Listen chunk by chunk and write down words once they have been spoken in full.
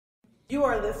You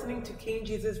are listening to King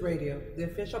Jesus Radio, the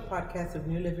official podcast of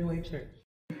New Living Way Church.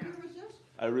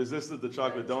 I resisted the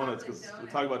chocolate donuts because we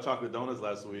talked about chocolate donuts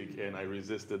last week, and I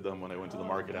resisted them when I went to the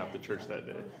market after church that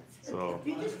day. So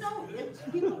You just know,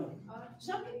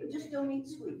 some people just don't eat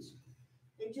sweets.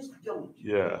 They just don't.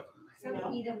 yeah,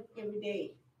 Some eat them every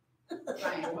day.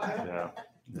 yeah.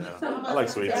 I like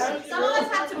sweets. Some of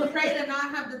us have to pray to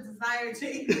not have the desire to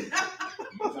eat.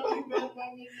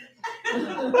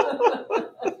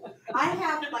 I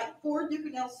have like 4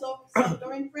 different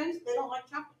Salvadorian friends. They don't like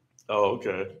chocolate. Oh,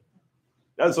 okay.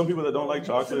 Yeah, some people that don't like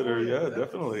chocolate, or yeah,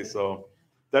 definitely. So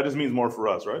that just means more for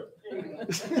us, right?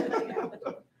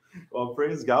 Well,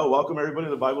 praise God. Welcome everybody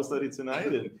to the Bible study tonight,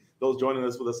 and those joining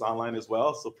us with us online as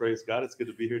well. So praise God. It's good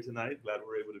to be here tonight. Glad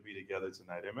we're able to be together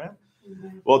tonight. Amen.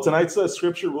 Mm-hmm. Well, tonight's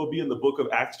scripture will be in the book of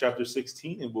Acts chapter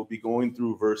 16, and we'll be going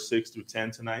through verse 6 through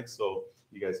 10 tonight. So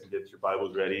you guys can get your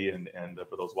Bibles ready, and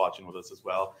for those watching with us as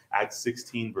well, Acts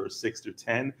 16, verse 6 through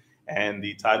 10. And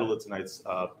the title of tonight's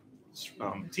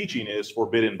teaching is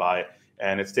Forbidden By,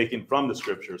 and it's taken from the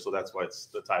scripture, so that's why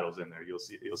the title's in there. You'll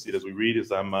see it as we read.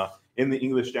 As I'm in the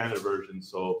English Standard Version,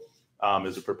 so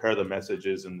as we prepare the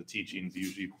messages and the teachings,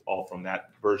 usually all from that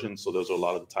version. So those are a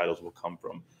lot of the titles will come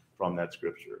from that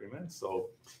scripture. Amen. So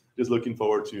just looking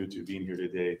forward to being here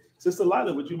today. Sister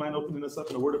Lila, would you mind opening us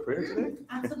up in a word of prayer today?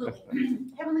 Absolutely.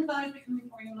 Heavenly Father, we come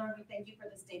before you, Lord. We thank you for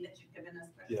this day that you've given us,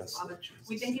 precious Yes, Father.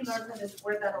 We thank you, Lord, for this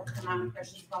word that will come out,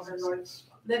 precious Father, Lord.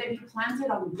 Let it be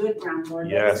planted on good ground, Lord.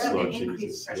 Yes, Let Lord it increase,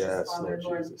 Jesus. precious Yes, Father,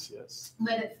 Lord Jesus. Yes.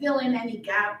 Let it fill in any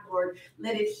gap, Lord.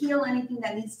 Let it heal anything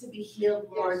that needs to be healed,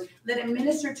 Lord. Let it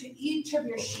minister to each of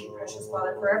your sheep, precious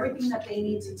Father, for everything that they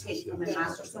need to take from the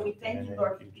Master. So we thank you,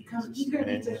 Lord. We come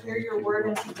eagerly to hear your word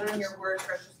and to learn your word,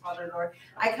 precious Father, Lord.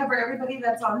 I cover everybody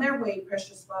that's on their way,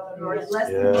 precious Father, Lord. Bless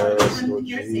them, Lord. Give them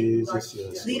your safety, Lord.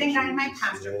 Lead and guide my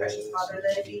pastor, precious Father.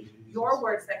 Let it be your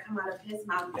words that come out of his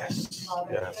mouth, precious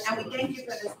Father. Yes. And we thank you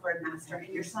for this word, Master.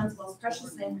 In your son's most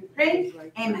precious name we pray.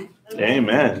 Amen.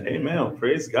 Amen. Amen.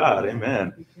 Praise God.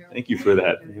 Amen. Thank you for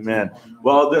that. Amen.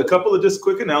 Well, a couple of just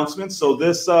quick announcements. So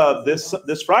this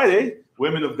Friday,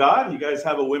 Women of God, you guys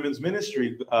have a women's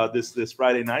ministry this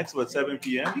Friday night. So at 7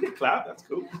 p.m. You can clap. That's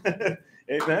cool.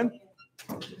 Amen.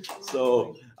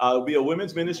 So it'll be a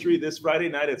women's ministry this Friday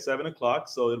night at 7 o'clock.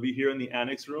 So it'll be here in the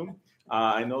annex room.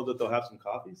 I know that they'll have some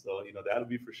coffee, so that'll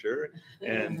be for sure.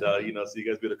 And so you guys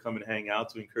be able to come and hang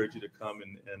out. So we encourage you to come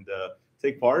and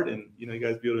take part, and you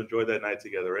guys be able to enjoy that night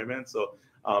together. Amen. So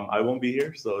I won't be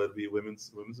here, so it'll be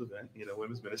women's event,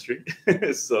 women's ministry.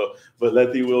 So, but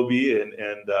Letty will be, and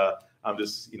I'm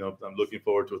just I'm looking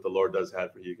forward to what the Lord does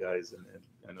have for you guys, and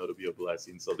I know it'll be a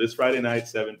blessing. So this Friday night,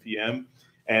 7 p.m.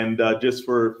 And just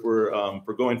for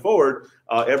going forward,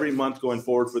 every month going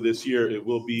forward for this year, it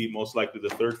will be most likely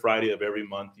the third Friday of every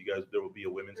month. You guys, there will be a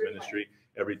women's ministry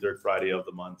every third Friday of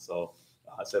the month. So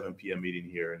 7 p.m. meeting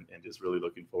here, and just really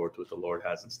looking forward to what the Lord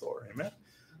has in store. Amen.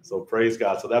 So praise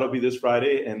God. So that'll be this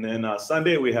Friday. And then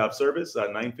Sunday we have service at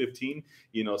 9:15,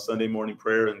 Sunday morning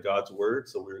prayer and God's word.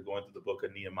 So we're going through the book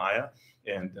of Nehemiah,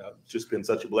 and just been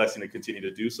such a blessing to continue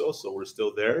to do so. So we're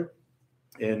still there.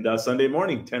 And Sunday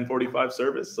morning, 10:45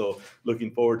 service. So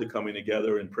looking forward to coming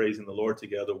together and praising the Lord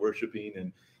together, worshiping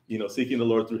and, seeking the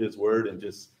Lord through his word, and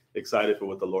just excited for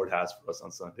what the Lord has for us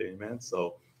on Sunday. Amen.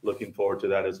 So looking forward to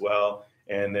that as well.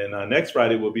 And then next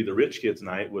Friday will be the Rich Kids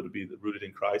Night, would be the Rooted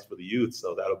in Christ for the youth.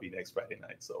 So that'll be next Friday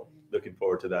night. So looking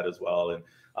forward to that as well. And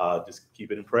just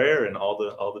keep it in prayer and all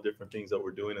the different things that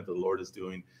we're doing and the Lord is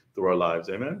doing through our lives.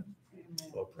 Amen.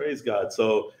 Well, praise God.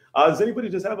 So does anybody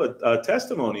just have a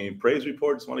testimony, praise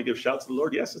report? Just want to give shouts to the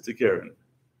Lord? Yes, Sister Karen.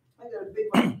 I got a big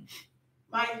one.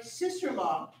 My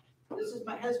sister-in-law, this is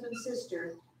my husband's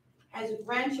sister, has a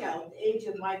grandchild, the age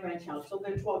of my grandchild, so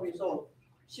they're 12 years old.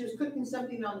 She was cooking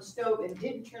something on the stove and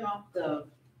didn't turn off the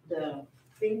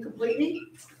thing completely.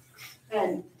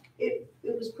 And it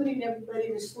was putting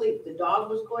everybody to sleep. The dog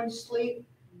was going to sleep.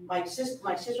 My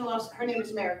sister-in-law, her name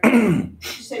is Mary.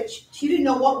 She said she didn't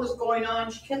know what was going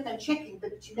on. She kept on checking,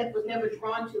 but she was never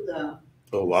drawn to the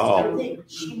thing.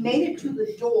 She made it to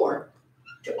the door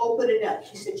to open it up.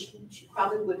 She said she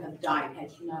probably would have died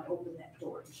had she not opened that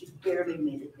door. She barely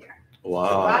made it there. Wow.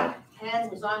 So God's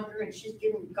hand was on her, and she's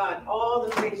giving God all the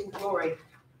praise and glory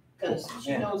because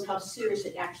she knows how serious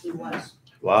it actually was.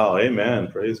 Wow.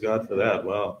 Amen. Praise God for that.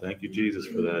 Wow. Thank you, Jesus,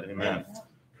 for that. Amen.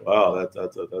 Wow.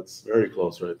 That's very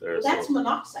close right there. Well, that's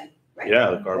monoxide, right? Yeah,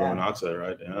 the carbon monoxide,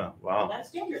 right? Yeah. Wow. That's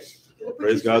dangerous. Well,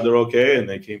 praise God, they're okay, and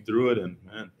they came through it, and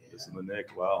man, this is the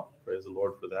Nick. Wow. Praise the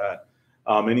Lord for that.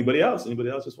 Anybody else? Anybody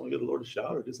else just want to give the Lord a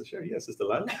shout or just a share? Yes, Sister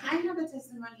Lila. I have a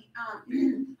testimony.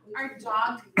 Our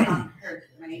dog got hurt,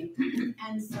 right?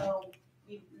 And so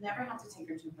we never had to take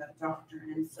her to the doctor.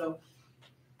 And so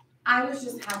I was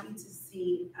just happy to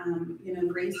see,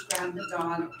 Grace grab the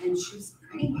dog and she was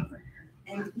praying over her.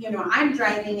 And, I'm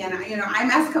driving and,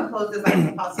 I'm as composed as I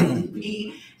can possibly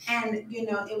be. And,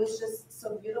 it was just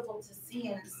so beautiful to see.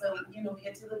 And so, we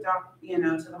get to the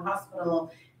to the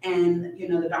hospital and,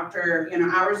 the doctor,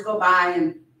 hours go by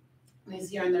and they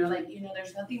see her and they're like,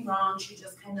 there's nothing wrong. She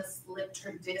just kind of slipped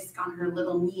her disc on her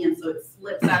little knee. And so it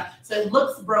slips out. So it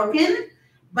looks broken,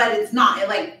 but it's not.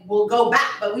 It will go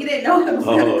back. But we didn't know it was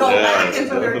going to go back. And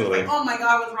so we were just like, oh my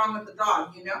God, what's wrong with the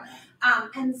dog,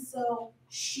 And so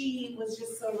she was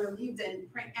just so relieved and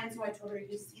so I told her,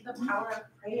 you see the power of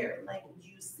prayer,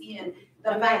 you see, and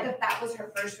the fact that was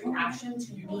her first reaction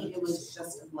to me, it was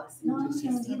just a blessing to see,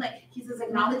 he says,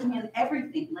 acknowledge me in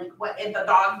everything, what in the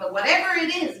dog, the whatever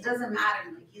it is, doesn't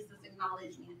matter, he says,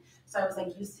 acknowledge me. So I was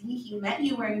like, you see, he met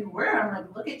you where you were. I'm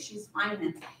like, look at, she's fine.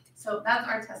 And so that's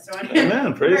our testimony.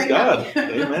 Amen. Praise God.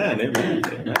 Amen. Amen.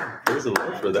 Amen. Praise the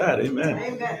Lord for that.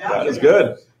 Amen. God is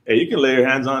good. Hey, you can lay your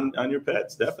hands on your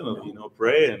pets, definitely,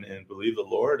 pray and believe the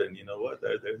Lord. And you know what?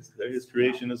 They're his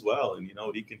creation as well. And,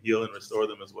 he can heal and restore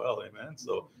them as well. Amen.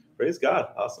 So praise God.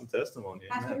 Awesome testimony.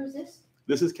 Pastor, who's this?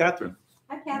 This is Catherine.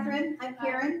 Hi, Catherine. I'm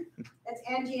Karen. That's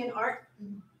Angie and Art.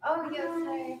 Oh, yes.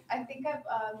 Hi. I think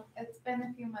it's been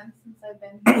a few months since I've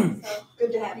been here. So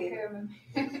good to have you.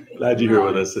 Glad you're here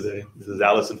with us today. This is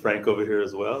Alice and Frank over here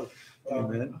as well.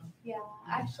 Amen. Yeah,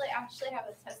 I actually have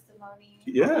a testimony.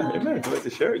 Yeah, amen. I'd like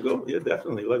to share it. Go. Yeah,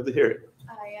 definitely. Love to hear it.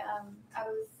 I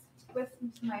was with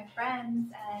my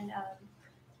friends and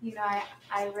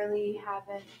I really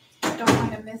don't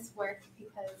want to miss work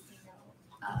because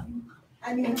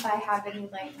if I have any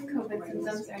COVID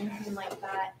symptoms or anything like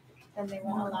that, then they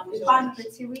won't allow me to work for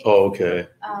 2 weeks. Oh, okay.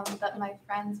 But my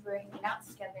friends were hanging out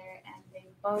together and they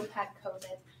both had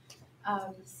COVID.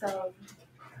 So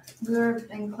we were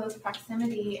in close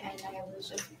proximity and I was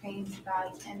just praying to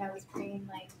God and I was praying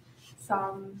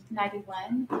Psalm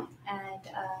 91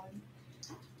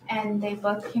 and they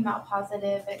both came out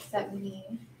positive except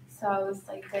me. So I was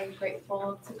very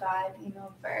grateful to God,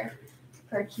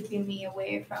 for keeping me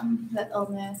away from the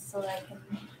illness so that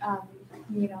I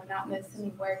can, not miss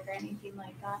any work or anything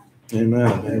like that.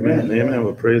 Amen. Amen. Amen.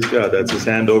 Well, praise God. That's his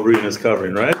hand over you and his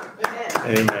covering, right?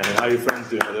 Amen. And how are your friends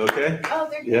doing? Are they okay? Oh,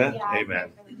 they're good. Yeah. Yeah,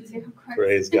 amen. Really do,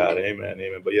 praise God. Amen.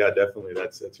 Amen. But yeah, definitely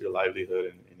that's your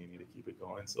livelihood and you need to keep it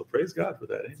going. So praise God for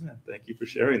that. Amen. Thank you for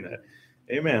sharing that.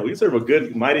 Amen. We serve a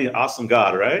good, mighty, awesome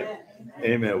God, right?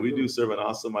 Amen. We do serve an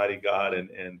awesome, mighty God and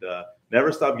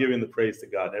never stop giving the praise to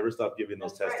God. Never stop giving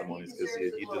those testimonies because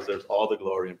he deserves all the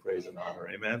glory and praise and honor.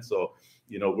 Amen. So,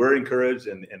 we're encouraged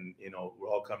and we're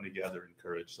all coming together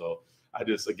encouraged. So I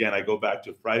go back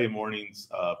to Friday morning's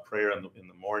prayer in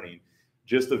the morning,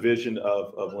 just a vision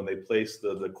of when they placed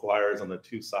the choirs on the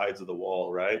two sides of the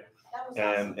wall, right?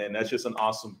 And that's just an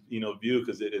awesome, view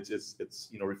because it's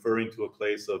referring to a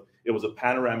place of, it was a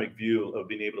panoramic view of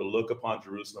being able to look upon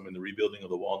Jerusalem and the rebuilding of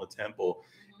the wall and the temple.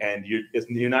 And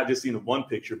you're not just seeing one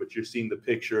picture, but you're seeing the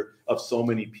picture of so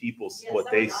many people, what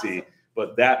they see.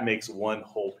 But that makes one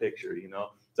whole picture,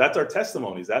 So that's our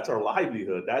testimonies. That's our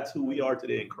livelihood. That's who we are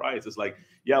today in Christ. It's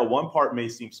one part may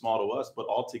seem small to us, but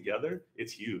altogether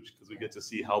it's huge because we get to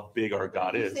see how big our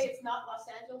God is. You say it's not Los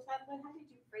Angeles, how did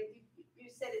you phrase it? You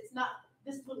said it's not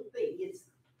this little thing.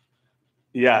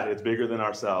 It's bigger than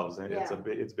ourselves, and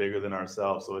it's bigger than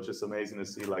ourselves. So it's just amazing to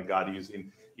see God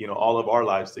using all of our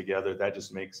lives together. That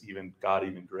just makes God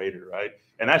even greater, right?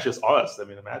 And that's just us. I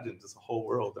mean, imagine just the whole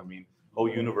world. I mean, whole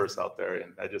universe out there,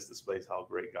 and that just displays how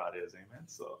great God is. Amen.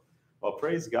 So, well,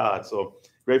 praise God. So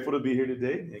grateful to be here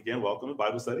today. Again, welcome to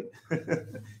Bible study. You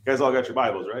guys all got your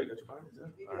Bibles, right? Got your Bibles?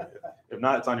 Yeah? All right. If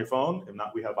not, it's on your phone. If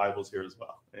not, we have Bibles here as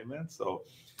well. Amen. So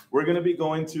we're going to be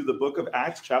going to the book of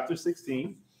Acts, chapter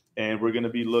 16, and we're going to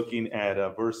be looking at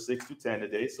verse 6 to 10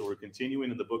 today. So we're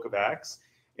continuing in the book of Acts.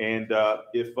 And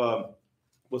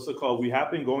what's it called? We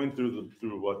have been going through the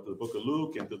book of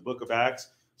Luke and the book of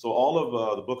Acts. So all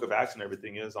of the book of Acts and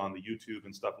everything is on the YouTube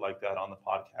and stuff like that on the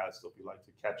podcast. So if you'd like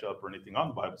to catch up or anything on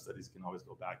the Bible studies, you can always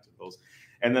go back to those.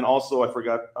 And then also, I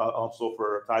forgot, also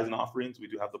for tithes and offerings, we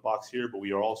do have the box here, but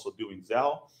we are also doing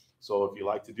Zelle. So if you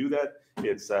like to do that,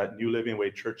 it's at New Living Way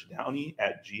Church Downey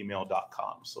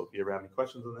 @gmail.com. So if you ever have any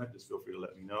questions on that, just feel free to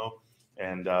let me know.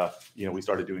 And, we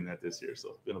started doing that this year.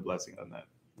 So it's been a blessing on that.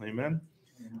 Amen.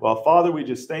 Well, Father, we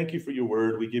just thank you for your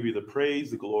word. We give you the praise,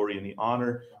 the glory, and the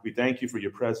honor. We thank you for your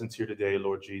presence here today,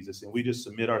 Lord Jesus. And we just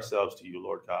submit ourselves to you,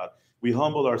 Lord God. We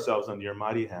humble ourselves under your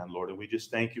mighty hand, Lord. And we just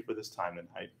thank you for this time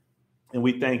tonight. And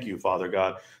we thank you, Father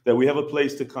God, that we have a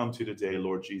place to come to today,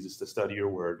 Lord Jesus, to study your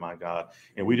word, my God.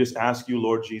 And we just ask you,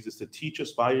 Lord Jesus, to teach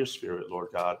us by your Spirit, Lord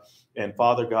God. And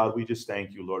Father God, we just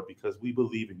thank you, Lord, because we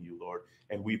believe in you, Lord,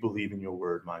 and we believe in your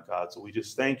word, my God. So we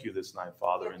just thank you this night,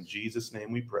 Father. In Jesus'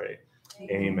 name we pray.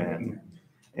 Amen.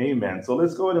 Amen. So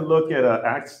let's go ahead and look at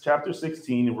Acts chapter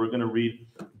 16, and we're going to read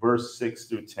verse 6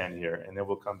 through 10 here, and then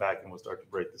we'll come back and we'll start to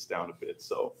break this down a bit.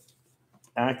 So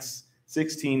Acts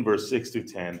 16, verse 6 through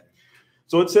 10.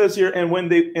 So it says here,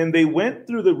 and they went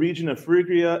through the region of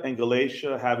Phrygia and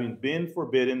Galatia, having been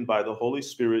forbidden by the Holy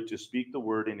Spirit to speak the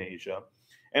word in Asia.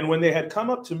 And when they had come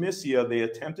up to Mysia, they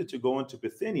attempted to go into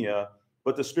Bithynia,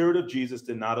 but the Spirit of Jesus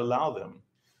did not allow them.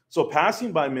 So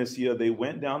passing by Mysia, they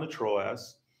went down to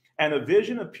Troas, and a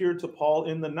vision appeared to Paul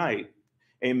in the night.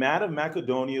 A man of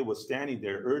Macedonia was standing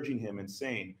there, urging him and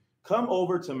saying, "Come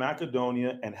over to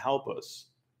Macedonia and help us."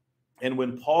 And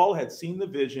when Paul had seen the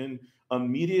vision,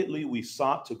 immediately we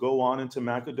sought to go on into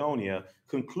Macedonia,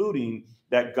 concluding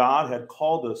that God had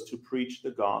called us to preach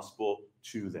the gospel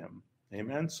to them.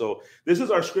 Amen. So this is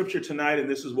our scripture tonight, and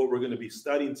this is what we're going to be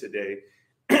studying today.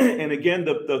 And again,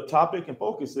 the topic and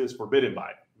focus is forbidden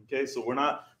by. Okay, so we're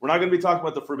not going to be talking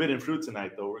about the forbidden fruit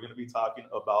tonight, though. We're going to be talking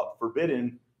about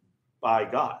forbidden by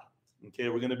God. Okay,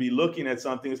 we're going to be looking at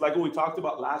something. It's like what we talked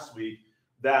about last week.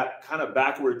 That kind of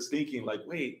backwards thinking, like,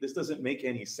 wait, this doesn't make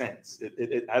any sense.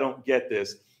 I don't get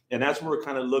this. And that's what we're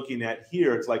kind of looking at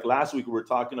here. It's like last week we were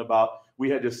talking about, we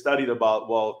had just studied about,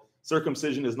 well,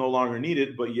 circumcision is no longer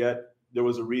needed, but yet there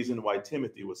was a reason why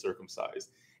Timothy was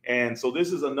circumcised. And so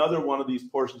this is another one of these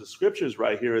portions of scriptures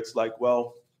right here. It's like,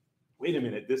 well, wait a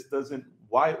minute, this doesn't,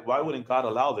 why wouldn't God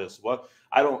allow this? Well,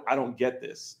 I don't get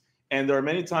this. And there are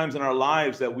many times in our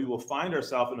lives that we will find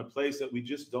ourselves in a place that we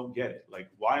just don't get it. Like,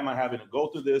 why am I having to go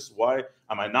through this? Why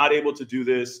am I not able to do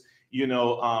this? You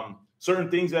know, certain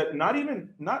things that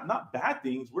not bad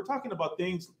things. We're talking about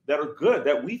things that are good,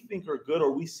 that we think are good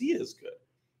or we see as good.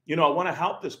 You know, I want to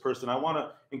help this person. I want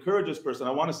to encourage this person.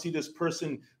 I want to see this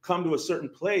person come to a certain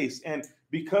place. And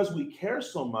because we care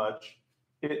so much,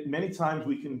 many times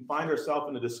we can find ourselves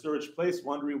in a discouraged place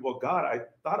wondering, well, God, I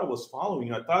thought I was following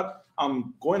you. I thought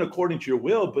I'm going according to your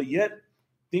will, but yet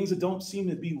things that don't seem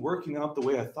to be working out the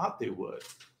way I thought they would.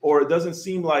 Or it doesn't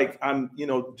seem like I'm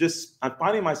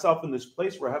finding myself in this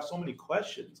place where I have so many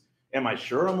questions. Am I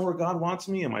sure I'm where God wants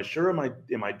me? Am I sure am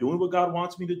I doing what God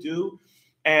wants me to do?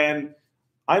 And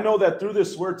I know that through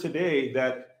this word today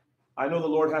that I know the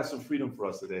Lord has some freedom for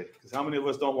us today. Because how many of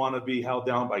us don't want to be held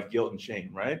down by guilt and shame,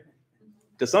 right?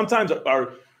 Because sometimes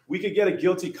we could get a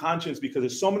guilty conscience because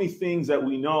there's so many things that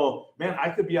we know, man, I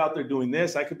could be out there doing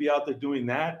this. I could be out there doing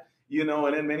that, you know,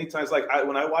 and then many times, like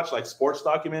when I watch like sports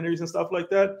documentaries and stuff like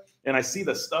that, and I see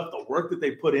the work that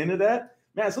they put into that,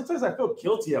 man, sometimes I feel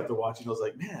guilty after watching. I was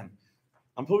like, man,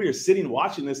 I'm over here sitting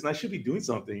watching this and I should be doing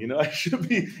something, you know, I should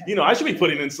be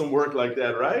putting in some work like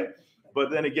that, right? But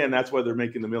then again, that's why they're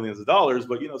making the millions of dollars.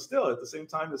 But, you know, still at the same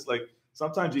time, it's like,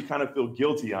 sometimes you kind of feel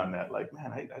guilty on that. Like,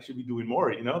 man, I should be doing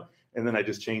more, you know, and then I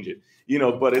just change it, you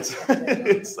know, but it's,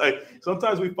 it's like,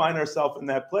 sometimes we find ourselves in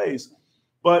that place,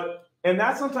 and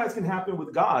that sometimes can happen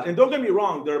with God. And don't get me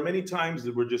wrong. There are many times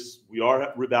that we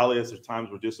are rebellious. There's times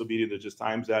we're disobedient. There's just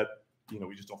times that, you know,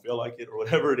 we just don't feel like it or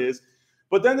whatever it is.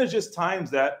 But then there's just times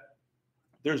that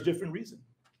there's different reason.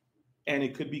 And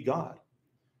it could be God.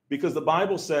 Because the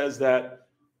Bible says that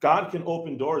God can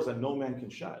open doors that no man can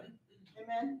shut.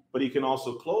 Amen. But he can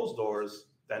also close doors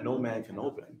that no man can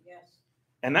open. Yes.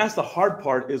 And that's the hard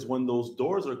part, is when those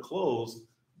doors are closed,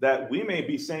 that we may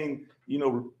be saying, you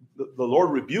know, the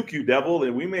Lord rebuke you, devil,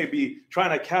 and we may be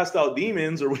trying to cast out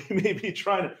demons, or we may be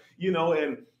trying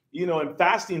to, and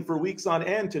fasting for weeks on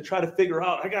end to try to figure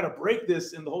out, I got to break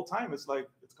this. And the whole time it's like,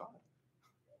 it's God.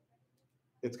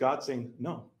 It's God saying,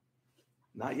 no,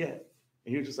 not yet.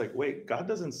 And you're just like, wait, God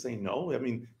doesn't say no. I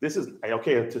mean, this is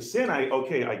okay to sin.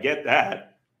 I get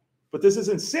that, but this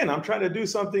isn't sin. I'm trying to do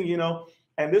something, you know,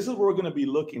 and this is what we're going to be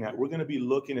looking at. We're going to be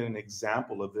looking at an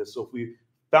example of this. So if we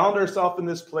found ourselves in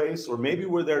this place, or maybe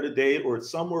we're there today, or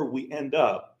it's somewhere we end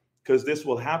up, because this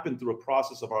will happen through a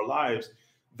process of our lives,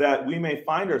 that we may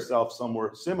find ourselves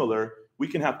somewhere similar, we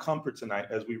can have comfort tonight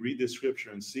as we read this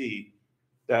scripture and see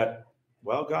that,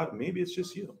 well, God, maybe it's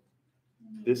just you.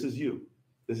 This is you.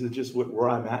 This is just where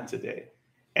I'm at today.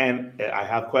 And I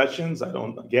have questions. I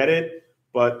don't get it,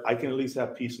 but I can at least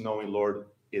have peace knowing, Lord,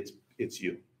 it's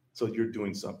you. So you're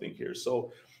doing something here.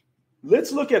 So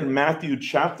let's look at Matthew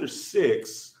chapter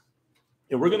 6,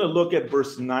 and we're going to look at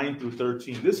verse 9 through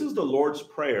 13. This is the Lord's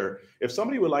Prayer. If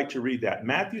somebody would like to read that,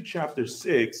 Matthew chapter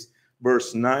 6,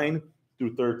 verse 9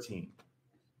 through 13.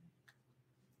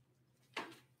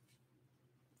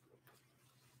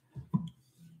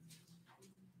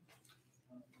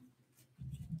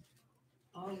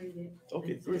 I'll read it.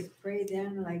 Okay, It great. says, pray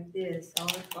then like this, Our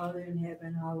Father in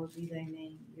heaven, hallowed be thy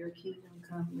name. Your kingdom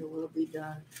come, your will be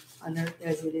done on earth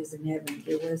as it is in heaven.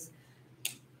 Give us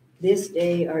this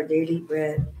day our daily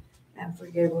bread, and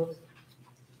forgive us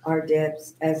our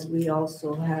debts as we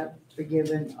also have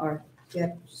forgiven our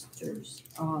debtors.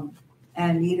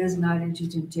 And lead us not into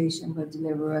temptation, but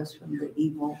deliver us from the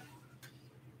evil.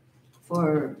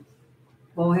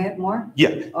 Go ahead, more? Yeah,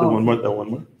 the one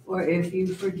more. For if you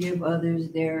forgive others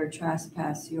their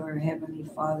trespass, your heavenly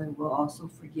Father will also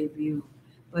forgive you.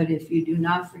 But if you do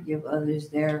not forgive others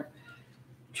their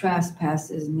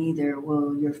trespasses, neither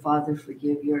will your Father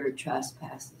forgive your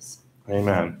trespasses.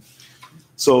 Amen.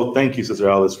 So thank you, Sister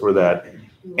Alice, for that.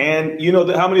 And you know,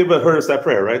 how many of us heard us that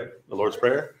prayer, right? The Lord's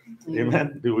Prayer.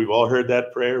 Amen. Dude, we've all heard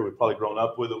that prayer. We've probably grown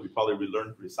up with it. We probably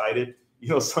relearned to recite it. You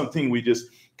know, something we just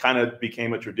kind of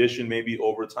became a tradition, maybe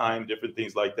over time, different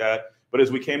things like that. But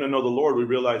as we came to know the Lord, we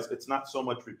realized it's not so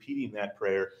much repeating that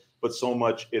prayer, but so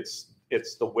much it's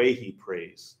the way he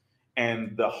prays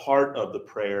and the heart of the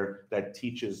prayer that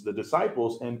teaches the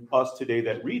disciples and us today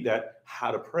that read that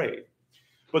how to pray.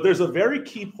 But there's a very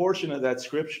key portion of that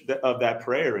scripture, of that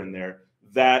prayer in there,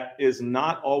 that is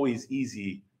not always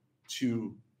easy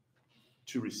to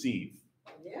receive.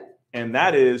 Yeah. And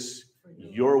that is,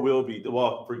 your will be,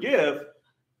 well, forgive,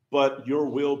 but your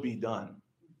will be done.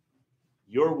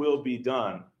 Your will be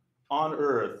done on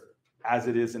earth as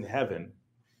it is in heaven.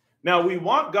 Now, we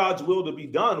want God's will to be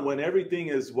done when everything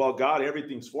is, well, God,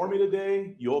 everything's for me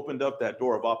today. You opened up that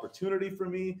door of opportunity for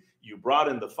me. You brought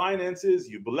in the finances.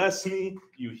 You blessed me.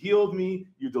 You healed me.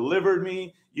 You delivered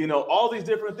me. You know, all these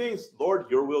different things.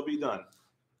 Lord, your will be done.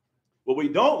 What we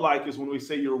don't like is when we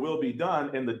say your will be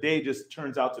done and the day just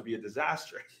turns out to be a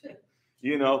disaster.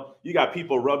 You know, you got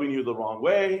people rubbing you the wrong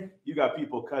way. You got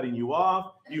people cutting you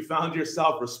off. You found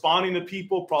yourself responding to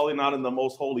people, probably not in the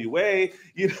most holy way.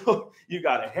 You know, you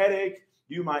got a headache.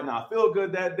 You might not feel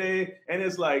good that day. And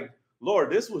it's like,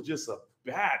 Lord, this was just a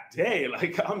bad day.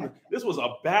 Like, this was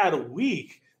a bad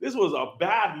week. This was a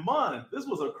bad month. This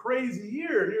was a crazy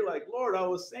year. And you're like, Lord, I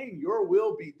was saying your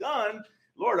will be done.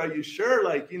 Lord, are you sure?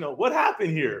 Like, you know, what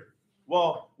happened here?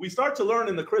 Well, we start to learn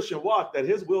in the Christian walk that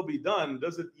his will be done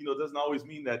doesn't always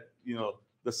mean that, you know,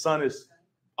 the sun is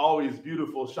always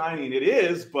beautiful, shining. It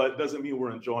is, but doesn't mean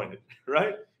we're enjoying it,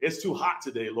 right? It's too hot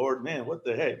today, Lord. Man, what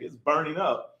the heck? It's burning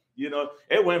up. You know,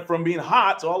 it went from being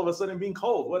hot to all of a sudden being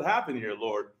cold. What happened here,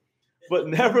 Lord? But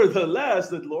nevertheless,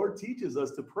 the Lord teaches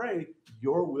us to pray,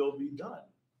 your will be done.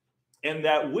 And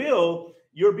that will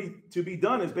to be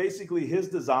done is basically his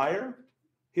desire,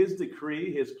 his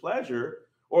decree, his pleasure,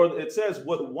 or it says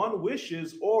what one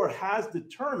wishes or has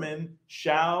determined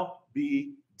shall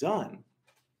be done.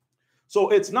 So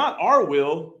it's not our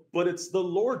will, but it's the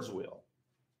Lord's will.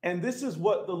 And this is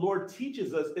what the Lord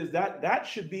teaches us, is that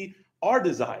should be our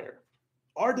desire.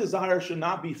 Our desire should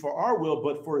not be for our will,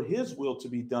 but for his will to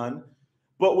be done.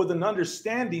 But with an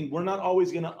understanding, we're not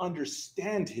always going to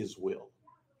understand his will.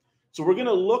 So we're going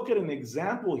to look at an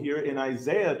example here in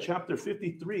Isaiah chapter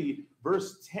 53,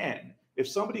 verse 10. If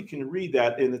somebody can read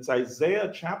that, and it's Isaiah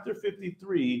chapter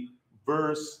 53,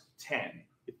 verse 10.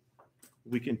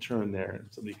 We can turn there,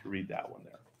 and somebody can read that one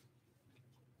there.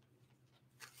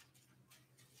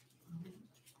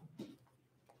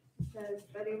 It says,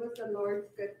 but it was the Lord's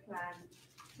good plan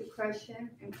to crush him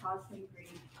and cause him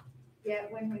grief.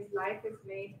 Yet when his life is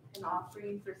made an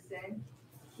offering for sin,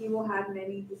 he will have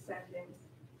many descendants.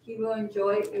 He will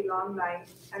enjoy a long life,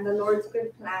 and the Lord's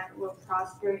good plan will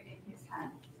prosper in his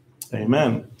hand.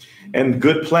 Amen. And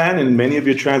good plan, in many of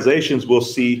your translations, will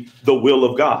see the will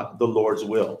of God, the Lord's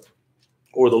will.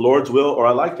 Or the Lord's will, or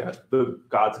I like that,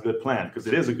 God's good plan, because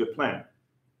it is a good plan.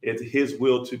 It's his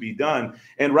will to be done.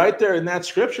 And right there in that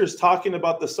scripture is talking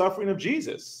about the suffering of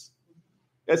Jesus.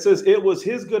 It says it was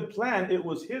his good plan, it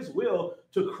was his will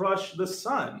to crush the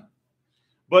Son.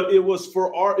 But it was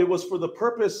for the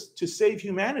purpose to save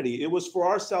humanity. It was for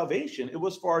our salvation. It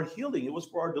was for our healing. It was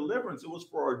for our deliverance. It was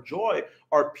for our joy,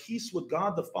 our peace with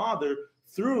God the Father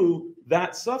through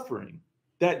that suffering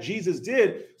that Jesus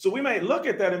did. So we might look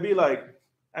at that and be like,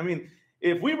 I mean,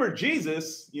 if we were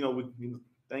Jesus, you know,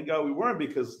 thank God we weren't,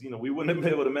 because, you know, we wouldn't have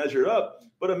been able to measure up.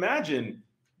 But imagine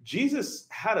Jesus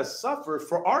had to suffer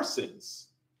for our sins.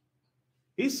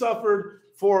 He suffered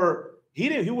for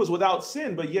He was without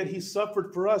sin, but yet he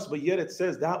suffered for us. But yet it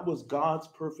says that was God's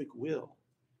perfect will.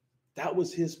 That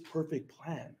was his perfect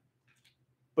plan.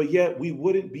 But yet we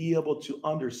wouldn't be able to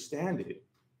understand it.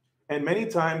 And many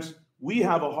times we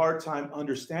have a hard time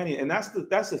understanding it. And that's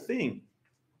the thing.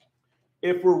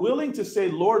 If we're willing to say,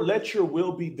 Lord, let your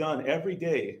will be done every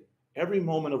day, every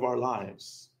moment of our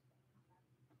lives,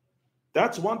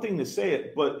 That's one thing to say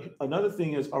it, but another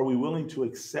thing is, are we willing to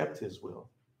accept his will?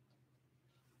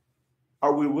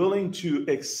 Are we willing to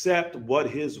accept what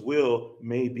his will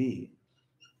may be?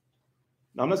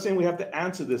 Now, I'm not saying we have to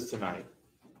answer this tonight,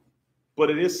 but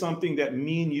it is something that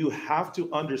me and you have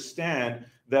to understand,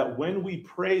 that when we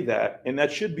pray that, and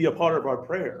that should be a part of our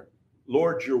prayer,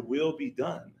 Lord, your will be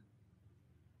done.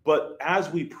 But as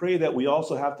we pray that, we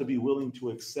also have to be willing to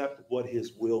accept what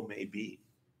his will may be,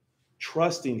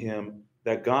 trusting him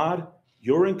that, God,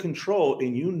 you're in control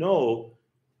and you know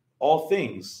all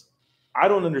things. I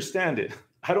don't understand it.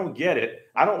 I don't get it.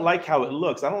 I don't like how it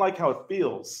looks. I don't like how it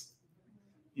feels.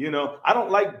 You know, I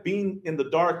don't like being in the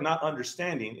dark, not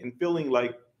understanding and feeling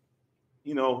like,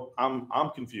 you know, I'm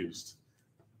confused.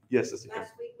 Yes, Sister.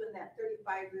 Last week when that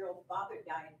 35-year-old father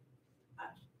died,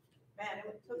 man,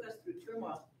 it took us through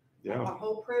turmoil. Yeah. Our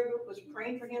whole prayer group was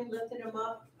praying for him, lifting him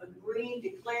up, agreeing,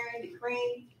 declaring,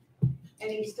 decreeing,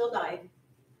 and he still died.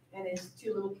 And his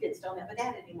 2 little kids don't have a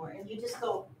dad anymore. And you just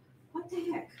go, what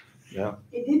the heck? Yeah.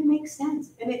 It didn't make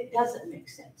sense, and it doesn't make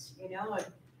sense, you know.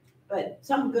 But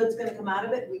some good's going to come out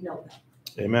of it. We know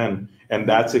that. Amen. And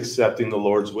that's accepting the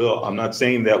Lord's will. I'm not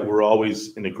saying that we're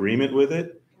always in agreement with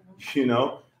it, you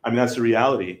know. I mean, that's the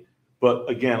reality. But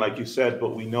again, like you said,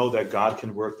 but we know that God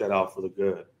can work that out for the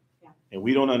good. Yeah. And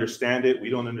we don't understand it. We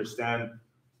don't understand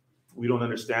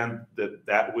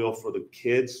that will for the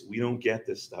kids. We don't get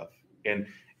this stuff. And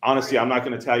honestly, I'm not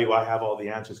going to tell you I have all the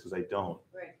answers, because I don't.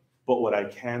 Right. But what I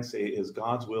can say is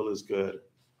God's will is good.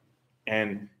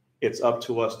 And it's up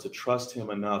to us to trust him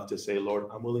enough to say, Lord,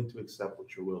 I'm willing to accept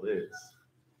what your will is.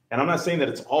 And I'm not saying that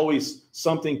it's always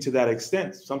something to that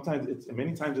extent.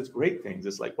 Many times it's great things.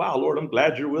 It's like, wow, Lord, I'm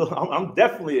glad your will. I'm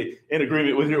definitely in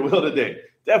agreement with your will today.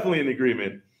 Definitely in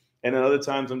agreement. And then other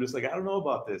times I'm just like, I don't know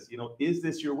about this. You know, is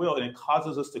this your will? And it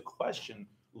causes us to question,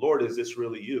 Lord, is this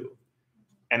really you?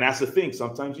 And that's the thing.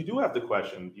 Sometimes you do have to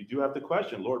question. You do have to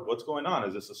question, Lord, what's going on?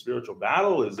 Is this a spiritual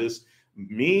battle? Is this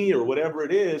me or whatever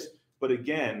it is? But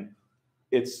again,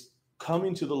 it's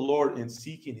coming to the Lord and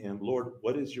seeking him. Lord,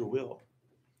 what is your will?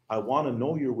 I want to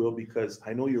know your will, because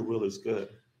I know your will is good.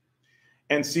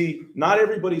 And see, not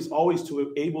everybody's always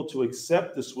able to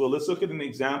accept this will. Let's look at an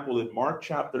example in Mark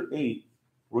chapter 8.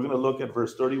 We're going to look at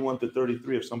verse 31 to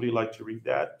 33. If somebody would like to read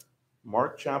that.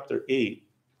 Mark chapter 8,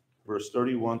 verse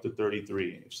 31 to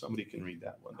 33. If somebody can read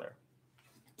that one there.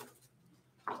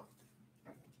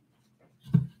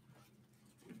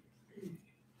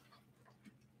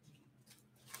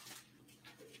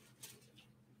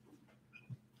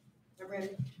 Ready?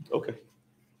 Okay.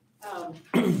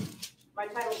 My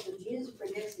title is Jesus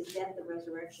Predicts His Death and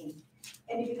Resurrection.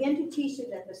 And he began to teach them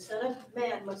that the Son of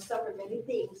Man must suffer many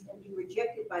things and be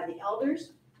rejected by the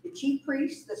elders, the chief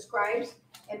priests, the scribes,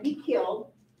 and be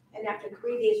killed, and after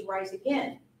 3 days rise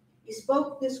again. He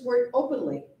spoke this word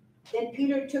openly. Then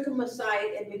Peter took him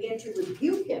aside and began to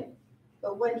rebuke him.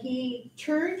 But when he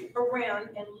turned around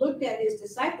and looked at his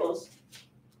disciples,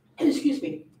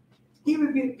 he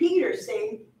rebuked Peter,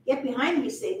 saying, "Get behind me,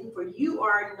 Satan, for you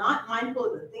are not mindful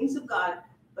of the things of God,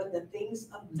 but the things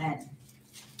of men."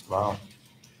 Wow.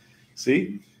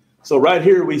 See? So right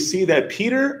here we see that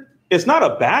Peter, it's not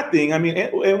a bad thing. I mean,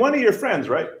 and one of your friends,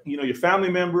 right? You know, your family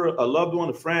member, a loved one,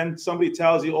 a friend, somebody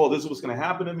tells you, oh, this is what's going to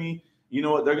happen to me. You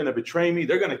know what? They're going to betray me.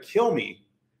 They're going to kill me.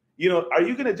 You know, are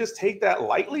you going to just take that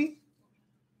lightly?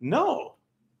 No.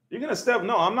 You're going to step,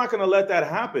 no, I'm not going to let that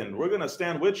happen. We're going to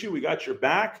stand with you. We got your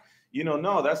back. You know,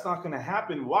 no, that's not going to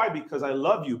happen. Why? Because I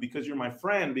love you, because you're my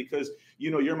friend, because, you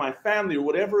know, you're my family, or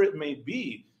whatever it may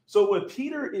be. So what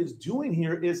Peter is doing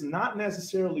here is not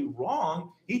necessarily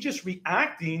wrong. He's just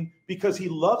reacting because he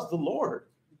loves the Lord.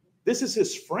 This is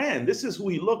his friend. This is who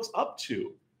he looks up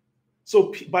to.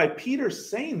 So by Peter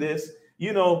saying this,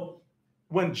 you know,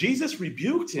 when Jesus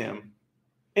rebuked him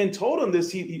and told him this,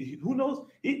 he who knows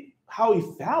how he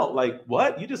felt. Like,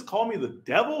 what? You just call me the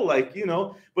devil? Like, you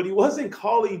know, but he wasn't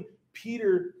calling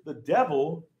Peter the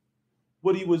devil.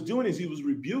 What he was doing is he was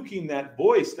rebuking that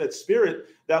voice, that spirit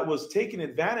that was taking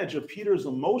advantage of Peter's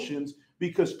emotions,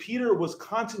 because Peter was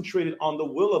concentrated on the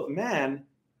will of man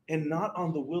and not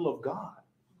on the will of God.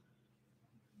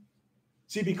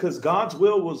 See, because God's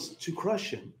will was to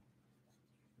crush him.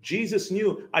 Jesus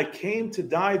knew, I came to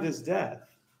die this death.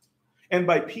 And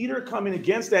by Peter coming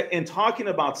against that and talking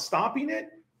about stopping it,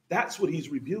 that's what he's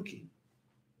rebuking.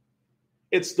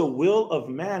 It's the will of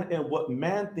man and what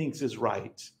man thinks is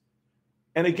right.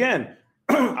 And again,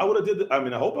 I hope I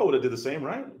would have did the same,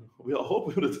 right? We all hope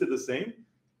we would have did the same,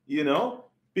 you know,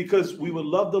 because we would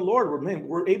love the Lord.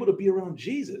 We're able to be around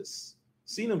Jesus,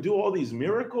 seeing him do all these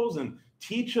miracles and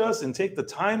teach us and take the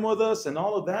time with us and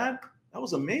all of that. That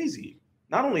was amazing.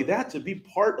 Not only that, to be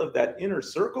part of that inner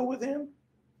circle with him,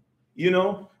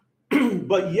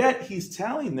 but yet he's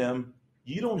telling them,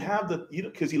 you don't have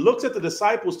because he looks at the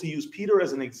disciples to use Peter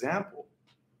as an example.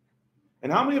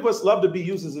 And how many of us love to be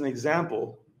used as an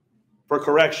example for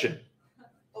correction?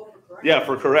 Yeah,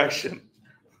 for correction.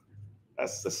 That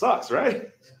sucks, right?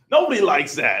 Nobody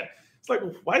likes that. It's like,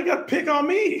 why you got to pick on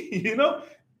me? You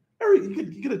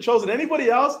could have chosen anybody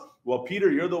else. Well,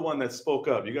 Peter, you're the one that spoke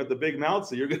up. You got the big mouth,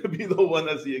 so you're going to be the one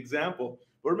that's the example.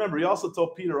 But remember, he also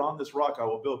told Peter, on this rock I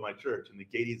will build my church, and the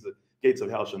gates of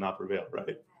hell shall not prevail,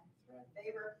 right?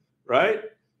 Right?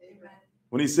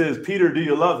 When he says, Peter, do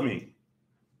you love me?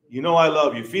 You know I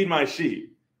love you. Feed my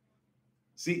sheep.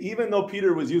 See, even though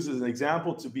Peter was used as an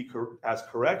example to be as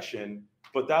correction,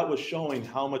 but that was showing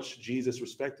how much Jesus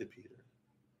respected Peter,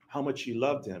 how much he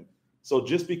loved him. So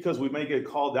just because we may get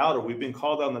called out or we've been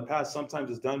called out in the past, sometimes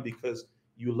it's done because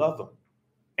you love them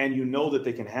and you know that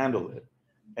they can handle it.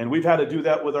 And we've had to do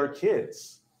that with our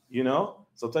kids,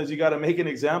 Sometimes you got to make an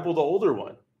example, the older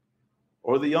one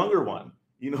or the younger one,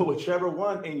 whichever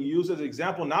one, and you use as an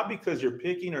example, not because you're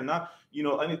picking or not,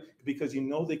 because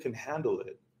they can handle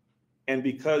it. And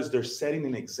because they're setting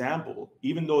an example,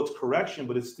 even though it's correction,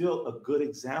 but it's still a good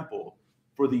example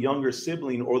for the younger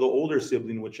sibling or the older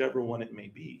sibling, whichever one it may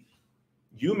be.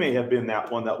 You may have been that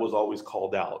one that was always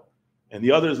called out, and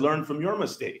the others learn from your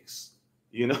mistakes,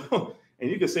 and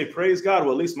you can say, praise God,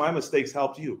 well, at least my mistakes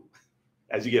helped you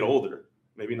as you get older.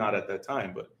 Maybe not at that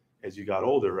time, but as you got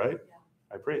older, right?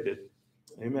 Yeah. I pray it did.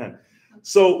 Amen.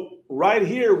 So right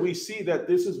here, we see that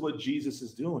this is what Jesus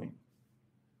is doing.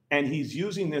 And he's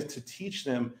using this to teach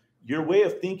them, your way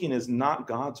of thinking is not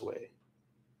God's way.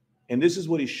 And this is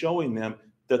what he's showing them,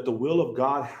 that the will of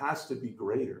God has to be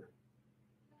greater.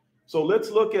 So let's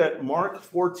look at Mark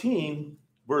 14,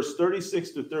 verse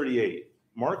 36 to 38.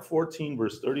 Mark 14,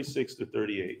 verse 36 to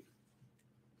 38.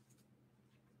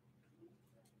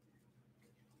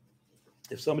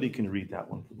 If somebody can read that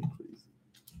one for me, please.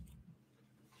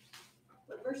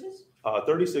 What verses?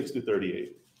 36 to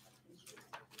 38.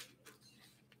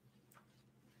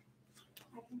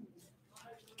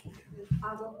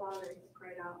 Abba, Father, he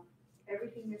cried out,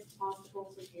 everything is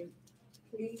possible for you.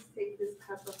 Please take this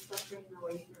cup of suffering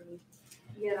away from me.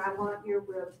 Yet I want your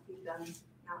will to be done,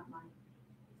 not mine.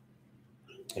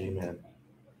 Amen.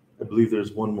 I believe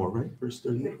there's one more, right? Verse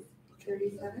 38?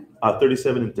 37?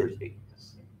 37 and 38.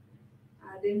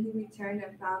 Then he returned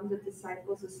and found the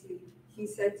disciples asleep. He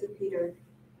said to Peter,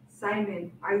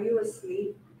 Simon, are you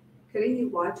asleep? Couldn't you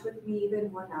watch with me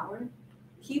even 1 hour?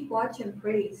 Keep watch and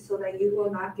pray so that you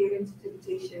will not get into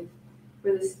temptation.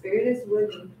 For the spirit is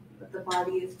willing, but the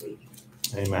body is weak.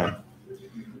 Amen.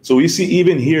 So we see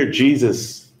even here,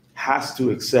 Jesus has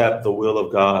to accept the will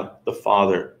of God, the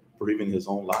Father, for even his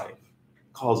own life.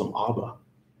 He calls him Abba,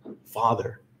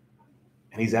 Father.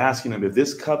 And he's asking him, if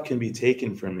this cup can be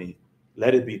taken from me,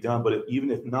 let it be done. But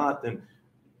even if not, then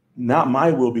not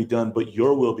my will be done, but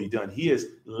your will be done. He is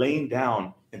laying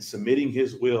down and submitting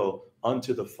his will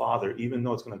unto the Father, even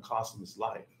though it's going to cost him his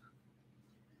life.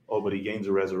 Oh, but he gains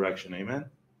a resurrection. Amen.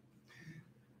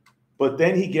 But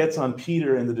then he gets on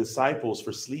Peter and the disciples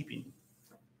for sleeping.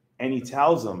 And he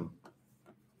tells them,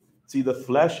 see, the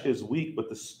flesh is weak, but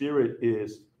the spirit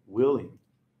is willing.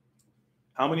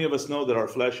 How many of us know that our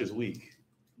flesh is weak?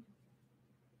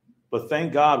 But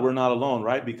thank God we're not alone,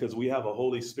 right? Because we have a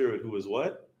Holy Spirit who is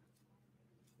what?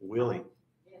 Willing.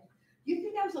 Yeah. Do you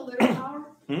think that was a literal hour?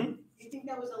 Do you think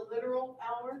that was a literal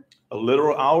hour? A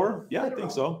literal hour? Yeah, literal. I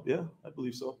think so. Yeah, I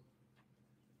believe so.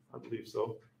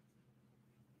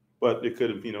 But it could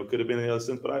have been in the other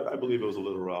sense, but I believe it was a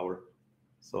literal hour.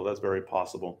 So that's very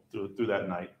possible through that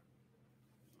night.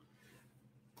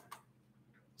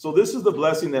 So this is the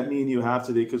blessing that me and you have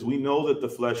today, because we know that the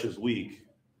flesh is weak,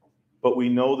 but we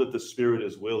know that the spirit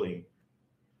is willing.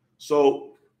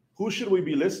 So who should we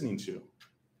be listening to?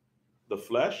 The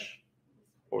flesh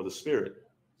or the spirit?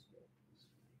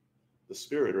 The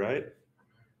spirit, right?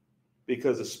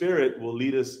 Because the spirit will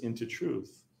lead us into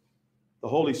truth. The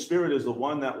Holy Spirit is the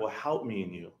one that will help me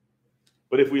and you.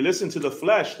 But if we listen to the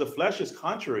flesh is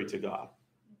contrary to God.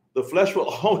 The flesh will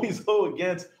always go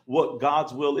against what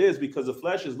God's will is, because the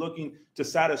flesh is looking to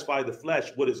satisfy the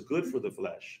flesh, what is good for the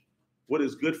flesh. What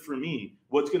is good for me?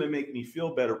 What's going to make me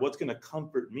feel better? What's going to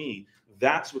comfort me?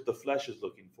 That's what the flesh is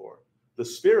looking for. The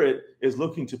spirit is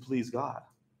looking to please God,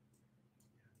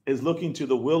 is looking to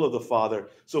the will of the Father.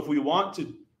 So if we want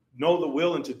to know the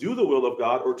will and to do the will of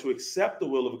God, or to accept the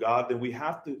will of God, then we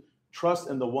have to trust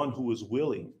in the one who is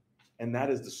willing, and that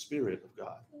is the Spirit of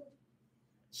God.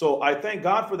 So I thank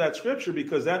God for that scripture,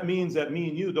 because that means that me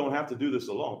and you don't have to do this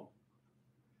alone.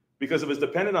 Because if it's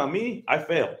dependent on me, I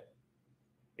fail.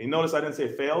 And you notice I didn't say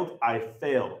failed. I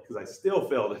failed because I still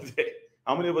failed today.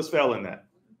 How many of us fail in that?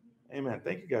 Amen.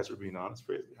 Thank you guys for being honest.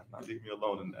 Praise God. Not leaving me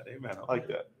alone in that. Amen. I like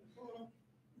that.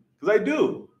 Because I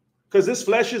do. Because this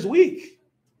flesh is weak.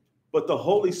 But the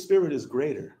Holy Spirit is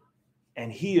greater.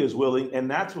 And he is willing. And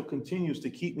that's what continues to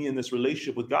keep me in this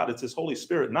relationship with God. It's his Holy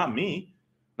Spirit, not me.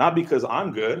 Not because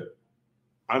I'm good.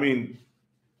 I mean,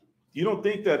 you don't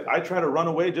think that I try to run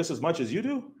away just as much as you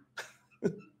do?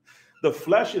 The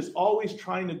flesh is always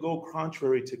trying to go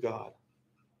contrary to God.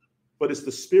 But it's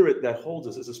the Spirit that holds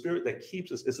us. It's the Spirit that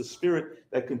keeps us. It's the Spirit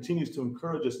that continues to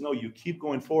encourage us. No, you keep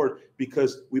going forward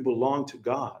because we belong to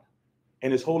God.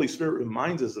 And his Holy Spirit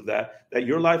reminds us of that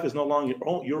your life is no longer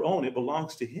your own. It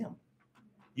belongs to him.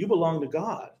 You belong to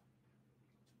God.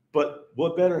 But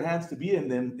what better hands to be in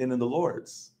than in the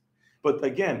Lord's? But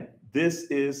again, this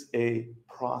is a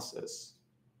process.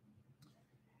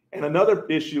 And another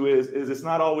issue is it's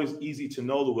not always easy to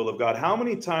know the will of God. How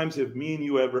many times have me and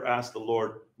you ever asked the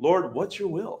Lord, Lord, what's your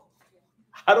will?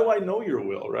 How do I know your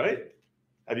will, right?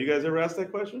 Have you guys ever asked that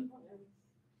question?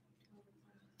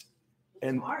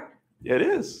 And hard. It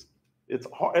is. It's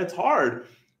hard. It's hard.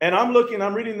 And I'm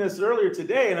reading this earlier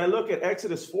today, and I look at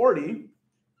Exodus 40.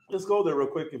 Let's go there real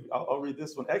quick. I'll read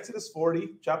this one. Exodus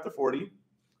 40, chapter 40,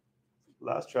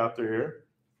 last chapter here.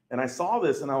 And I saw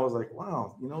this, and I was like,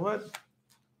 wow, you know what?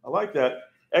 I like that.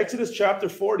 Exodus chapter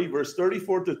 40, verse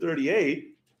 34 to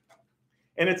 38.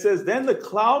 And it says, then the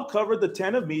cloud covered the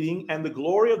tent of meeting, and the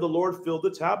glory of the Lord filled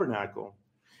the tabernacle.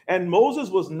 And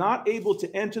Moses was not able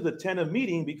to enter the tent of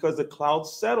meeting because the cloud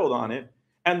settled on it,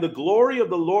 and the glory of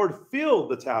the Lord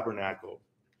filled the tabernacle.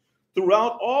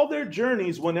 Throughout all their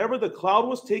journeys, whenever the cloud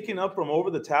was taken up from over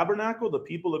the tabernacle, the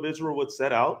people of Israel would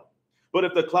set out. But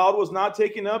if the cloud was not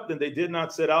taken up, then they did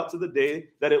not set out to the day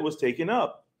that it was taken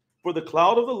up. For the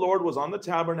cloud of the Lord was on the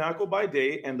tabernacle by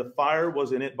day, and the fire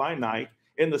was in it by night,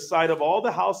 in the sight of all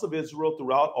the house of Israel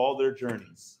throughout all their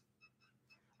journeys.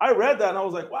 I read that and I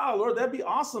was like, wow, Lord, that'd be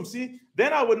awesome. See,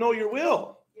 then I would know your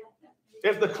will.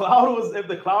 If the cloud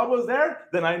was there,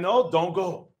 then I know don't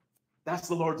go. That's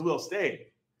the Lord's will. Stay.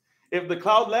 If the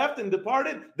cloud left and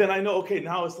departed, then I know, okay,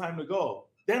 now it's time to go.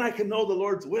 Then I can know the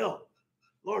Lord's will.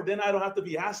 Lord, then I don't have to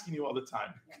be asking you all the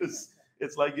time because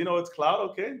it's like, it's cloud.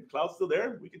 Okay, the cloud's still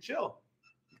there. We can chill.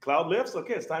 The cloud lifts.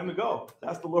 Okay, it's time to go.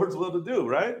 That's the Lord's will to do,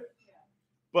 right?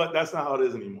 But that's not how it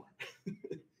is anymore.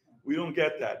 We don't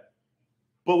get that.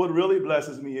 But what really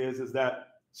blesses me is that,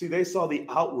 see, they saw the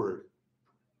outward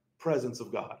presence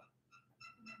of God.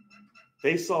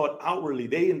 They saw it outwardly.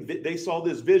 They saw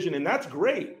this vision, and that's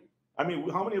great. I mean,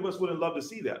 how many of us wouldn't love to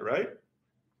see that, right?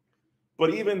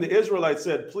 But even the Israelites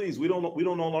said, please, we don't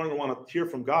no longer want to hear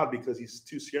from God because he's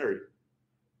too scary.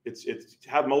 It's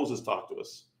have Moses talk to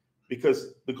us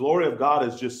because the glory of God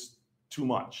is just too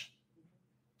much.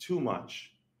 Too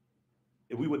much.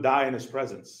 If we would die in his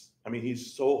presence. I mean,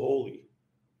 he's so holy.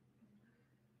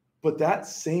 But that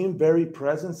same very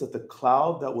presence that the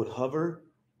cloud that would hover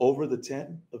over the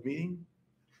tent of meeting,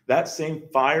 that same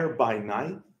fire by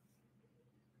night,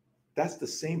 that's the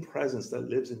same presence that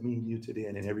lives in me and you today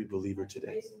and in every believer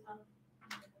today.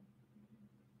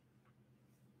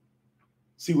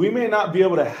 See, we may not be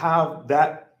able to have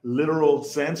that literal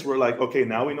sense where like, okay,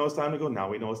 now we know it's time to go. Now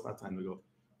we know it's not time to go.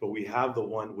 But we have the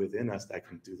one within us that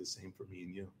can do the same for me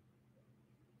and you.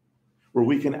 Where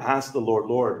we can ask the Lord,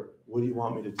 Lord, what do you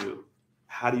want me to do?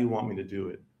 How do you want me to do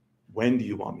it? When do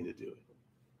you want me to do it?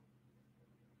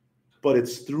 But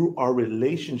it's through our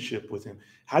relationship with him.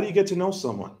 How do you get to know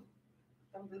someone?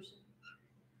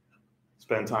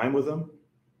 Spend time with them.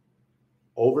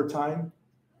 Over time.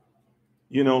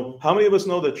 How many of us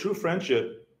know that true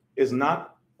friendship is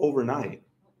not overnight?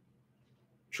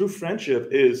 True friendship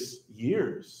is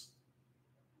years.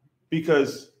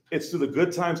 Because it's through the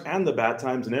good times and the bad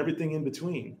times and everything in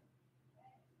between.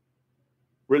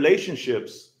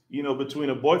 Relationships, between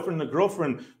a boyfriend and a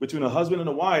girlfriend, between a husband and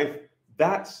a wife,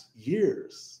 that's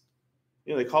years.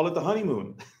 They call it the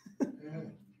honeymoon.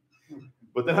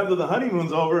 But then after the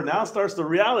honeymoon's over, now starts the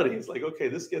reality. It's like, okay,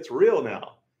 this gets real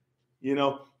now.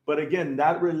 But again,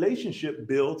 that relationship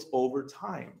builds over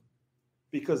time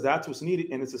because that's what's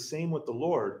needed. And it's the same with the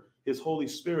Lord, his Holy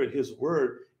Spirit, his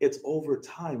word. It's over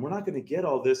time. We're not going to get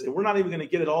all this, and we're not even going to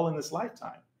get it all in this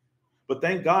lifetime. But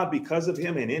thank God, because of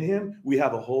him and in him, we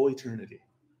have a whole eternity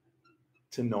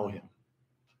to know him.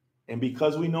 And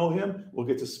because we know him, we'll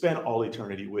get to spend all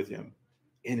eternity with him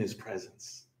in his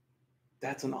presence.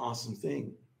 That's an awesome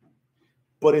thing.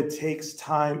 But it takes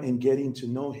time in getting to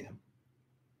know him,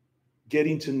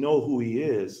 getting to know who he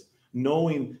is,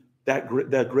 knowing that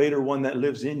greater one that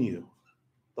lives in you,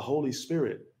 the Holy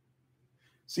Spirit.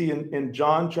 See, in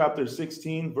John chapter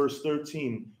 16, verse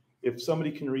 13, if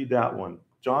somebody can read that one.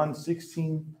 John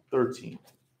 16, 13.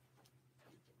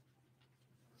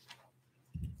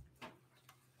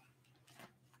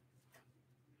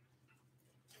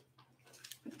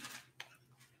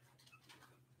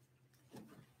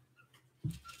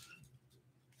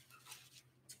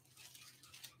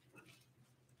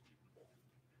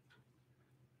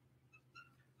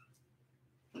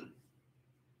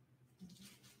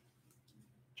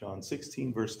 John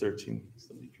 16, verse 13.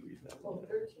 Somebody can read that one.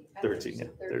 13, yeah,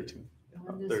 13.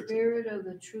 When the Spirit of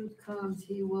the truth comes,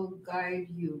 he will guide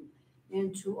you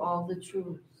into all the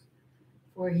truth.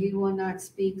 For he will not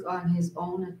speak on his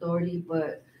own authority,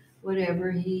 but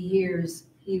whatever he hears,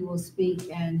 he will speak,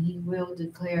 and he will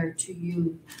declare to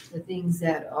you the things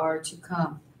that are to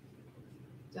come.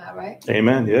 Is that right?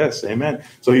 Amen. Yes, amen.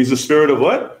 So he's the Spirit of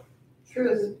what?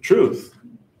 Truth. Truth,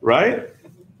 right?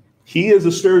 He is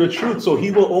the Spirit of truth, so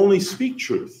he will only speak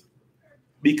truth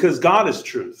because God is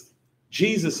truth.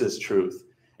 Jesus is truth.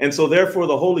 And so therefore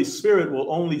the Holy Spirit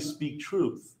will only speak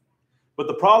truth. But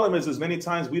the problem is many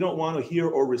times we don't want to hear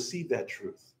or receive that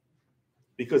truth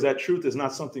because that truth is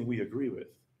not something we agree with.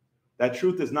 That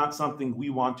truth is not something we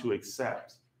want to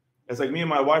accept. It's like me and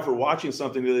my wife were watching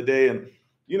something the other day, and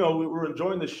we were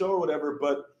enjoying the show or whatever,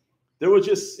 but there was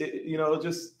just,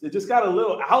 it just got a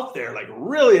little out there, like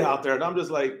really out there. And I'm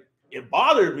just like, it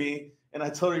bothered me. And I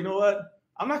told her, you know what?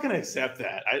 I'm not going to accept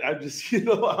that. I just,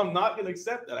 I'm not going to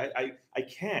accept that. I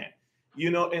can't,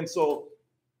 and so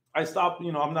I stopped, I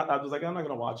was like, I'm not going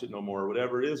to watch it no more or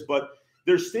whatever it is. But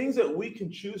there's things that we can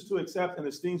choose to accept and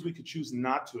there's things we could choose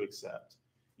not to accept,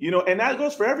 and that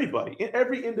goes for everybody,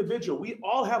 every individual. We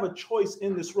all have a choice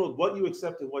in this world, what you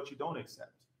accept and what you don't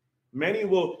accept. Many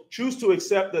will choose to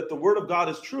accept that the word of God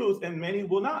is truth and many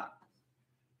will not.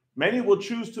 Many will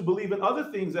choose to believe in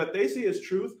other things that they see as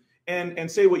truth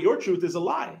and say what your truth is a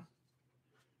lie.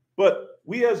 But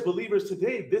we as believers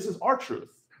today, this is our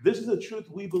truth. This is the truth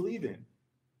we believe in.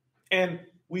 And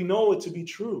we know it to be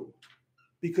true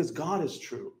because God is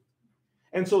true.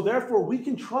 And so therefore we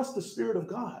can trust the Spirit of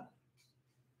God.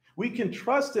 We can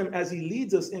trust him as he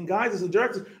leads us and guides us and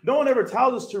directs us. No one ever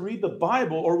tells us to read the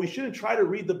Bible, or we shouldn't try to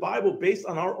read the Bible based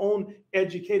on our own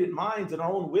educated minds and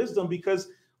our own wisdom, because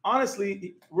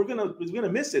honestly, we're gonna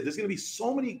miss it. There's gonna be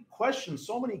so many questions,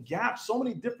 so many gaps, so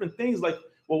many different things like,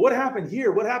 well, what happened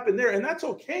here? What happened there? And that's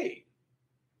okay.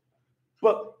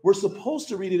 But we're supposed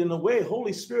to read it in a way,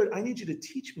 Holy Spirit, I need you to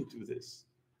teach me through this.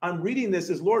 I'm reading this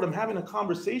as, Lord, I'm having a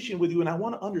conversation with you and I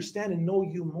want to understand and know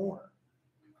you more.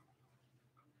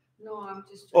 No, I'm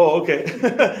just. Oh, okay.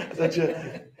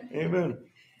 Amen.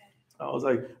 I was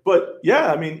like, but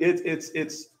yeah, I mean,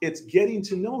 it's getting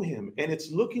to know him, and it's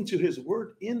looking to his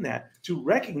word in that to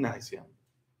recognize him,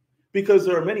 because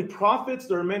there are many prophets,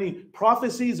 there are many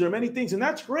prophecies, there are many things, and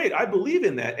that's great. I believe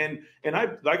in that, and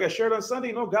I, like I shared on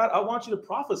Sunday, God, I want you to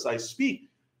prophesy, speak,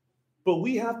 but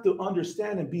we have to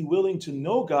understand and be willing to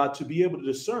know God to be able to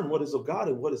discern what is of God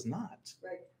and what is not.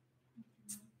 Right.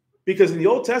 Because in the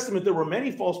Old Testament, there were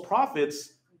many false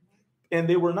prophets, and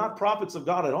they were not prophets of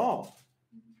God at all.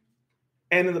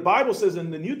 And in the Bible says in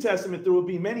the New Testament, there will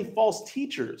be many false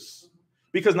teachers,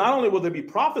 because not only will they be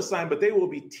prophesying, but they will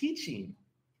be teaching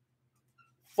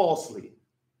falsely,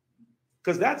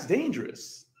 because that's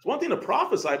dangerous. It's one thing to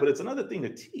prophesy, but it's another thing to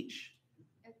teach.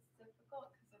 It's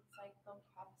difficult because it's like they'll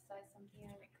prophesy something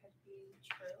and it could be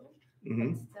true,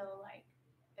 Mm-hmm.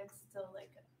 but it's still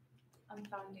like a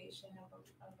foundation of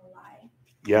a lie.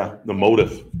 Yeah, the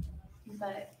motive.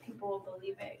 But people will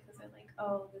believe it because they're like,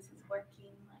 oh, this is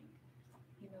working,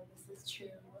 this is true.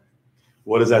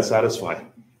 What does that satisfy?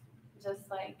 Just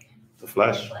like the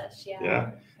flesh.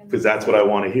 Yeah. Because that's what I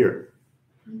want to hear.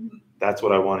 Mm-hmm. That's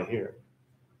what I want to hear.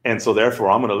 And so therefore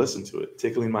I'm going to listen to it,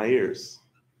 tickling my ears.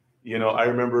 I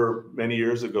remember many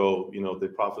years ago, they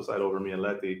prophesied over me and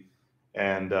Letty,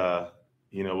 and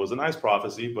it was a nice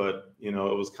prophecy, but it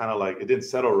was kind of like it didn't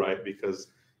settle right, because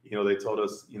they told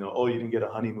us, oh, you didn't get a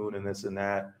honeymoon and this and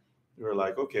that. We were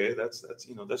like, okay, that's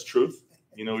truth.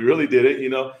 We really did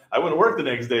it. I went to work the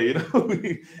next day.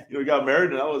 We got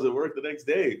married and I was at work the next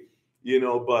day.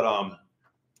 But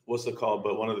what's it called?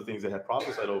 But one of the things they had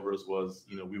prophesied over us was,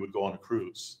 we would go on a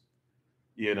cruise.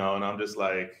 And I'm just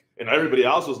like, and everybody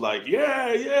else was like,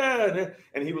 yeah.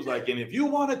 And he was like, and if you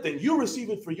want it, then you receive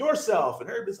it for yourself. And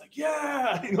everybody's like,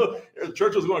 yeah. The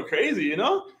church was going crazy. And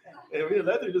we had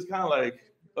Letty just kind of like,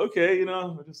 okay,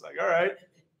 we're just like, all right.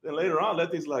 Then later on,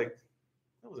 Letty's like,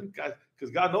 that wasn't God,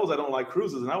 because God knows I don't like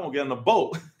cruises and I won't get on a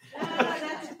boat.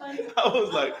 That's funny. I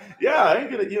was like, yeah, I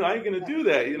ain't gonna do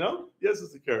that, Yes,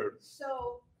 Sister Karen.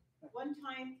 So one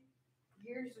time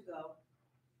years ago,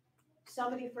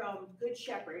 somebody from Good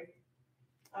Shepherd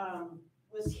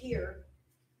was here,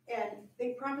 and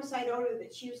they prophesied over her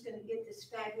that she was going to get this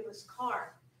fabulous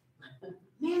car.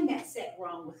 Man, that set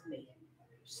wrong with me.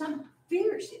 Some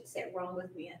fears it set wrong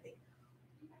with me. I think,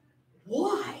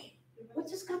 why?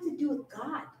 What's this got to do with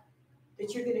God?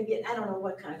 That you're going to get, I don't know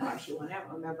what kind of car she wanted, I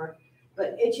don't remember.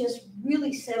 But it just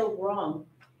really settled wrong.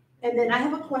 And then I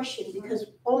have a question, because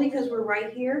we're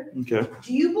right here. Okay.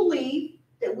 Do you believe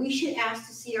that we should ask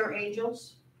to see our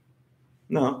angels?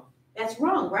 No. That's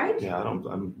wrong, right? Yeah,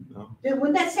 no.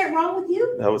 Would that sit wrong with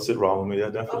you? That would sit wrong with me, yeah,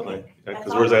 definitely. Okay.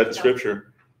 Because where's that in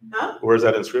Scripture? Huh? Where's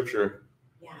that in Scripture?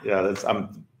 Yeah. Yeah,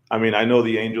 I mean, I know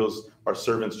the angels are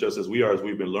servants just as we are, as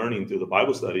we've been learning through the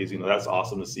Bible studies. You know, that's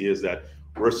awesome to see, is that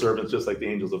we're servants just like the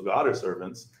angels of God are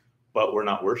servants, but we're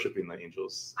not worshiping the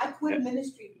angels. I quit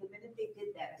ministry the minute they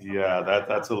did that. Yeah,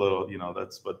 that's a little,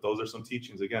 but those are some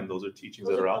teachings. Again, those are teachings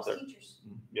that are out there. Teachers.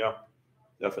 Yeah,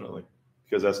 definitely.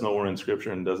 Because that's nowhere in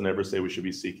Scripture, and doesn't ever say we should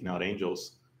be seeking out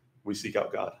angels. We seek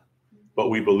out God. But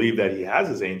we believe that he has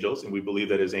his angels, and we believe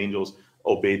that his angels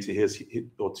obey to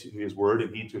his word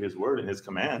and heed to his word and his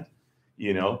command,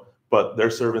 but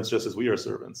they're servants just as we are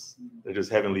servants. They're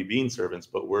just heavenly being servants,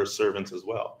 but we're servants as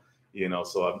well,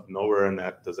 so I'm nowhere in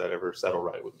that. Does that ever settle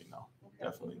right with me? No,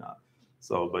 definitely not.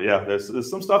 So, but yeah, there's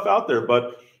some stuff out there,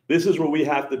 but this is where we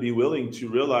have to be willing to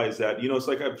realize that, it's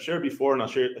like I've shared before, and I'll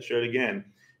share it again.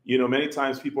 Many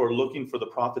times people are looking for the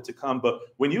prophet to come, but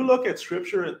when you look at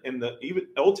Scripture in the even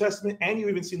Old Testament, and you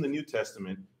even see in the New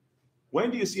Testament, when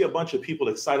do you see a bunch of people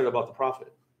excited about the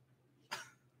prophet?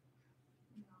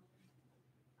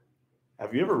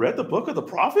 Have you ever read the book of the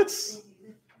prophets?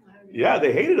 Yeah,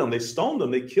 they hated him. They stoned him.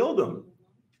 They killed him.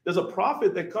 There's a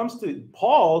prophet that comes to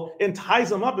Paul and ties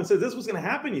him up and says, this was going to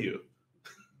happen to you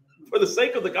for the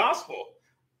sake of the gospel.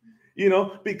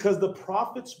 Because the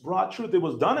prophets brought truth. It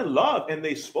was done in love, and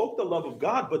they spoke the love of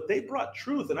God, but they brought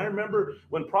truth. And I remember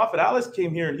when Prophet Alex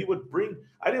came here, and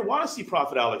I didn't want to see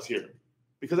Prophet Alex here,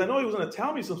 because I know he was going to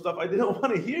tell me some stuff I didn't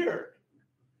want to hear.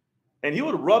 And he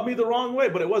would rub me the wrong way,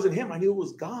 but it wasn't him. I knew it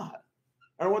was God.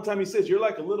 I remember one time he says, you're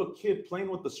like a little kid playing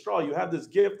with the straw. You have this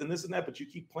gift and this and that, but you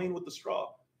keep playing with the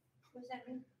straw. What does that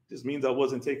mean? It just means I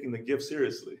wasn't taking the gift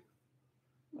seriously.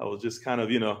 I was just kind of,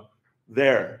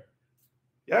 there.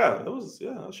 Yeah,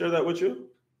 I'll share that with you.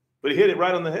 But he hit it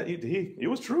right on the head. It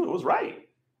was true. It was right.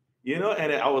 And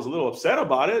I was a little upset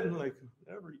about it. And like,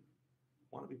 whatever, you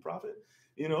want to be prophet?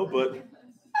 But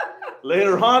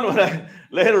later on,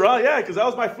 yeah, because that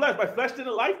was my flesh. My flesh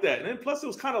didn't like that. And then plus it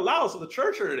was kind of loud, so the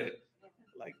church heard it.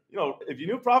 Like, if you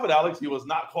knew Prophet Alex, he was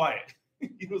not quiet.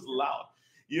 He was loud.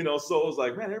 So it was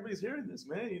like, man, everybody's hearing this,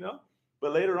 man,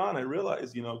 But later on, I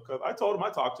realized, I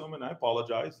talked to him, and I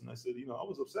apologized. And I said, I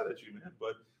was upset at you, man.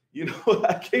 But,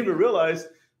 I came to realize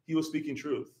he was speaking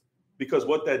truth. Because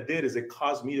what that did is it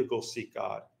caused me to go seek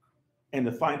God and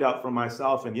to find out for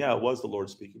myself. And yeah, it was the Lord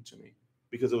speaking to me.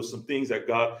 Because there was some things that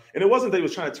God, and it wasn't that he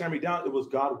was trying to tear me down. It was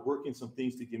God working some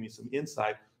things to give me some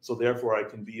insight. So therefore I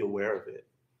can be aware of it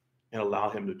and allow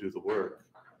him to do the work.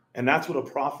 And that's what a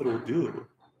prophet will do.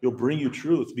 He'll bring you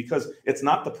truth, because it's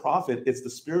not the prophet, it's the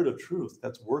Spirit of truth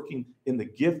that's working in the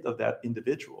gift of that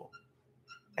individual.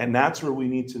 And that's where we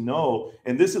need to know.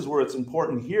 And this is where it's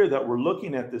important here that we're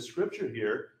looking at this Scripture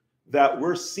here, that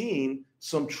we're seeing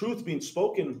some truth being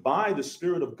spoken by the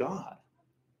Spirit of God.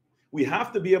 We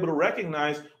have to be able to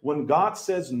recognize when God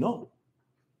says no.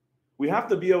 We have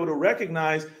to be able to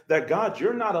recognize that, God,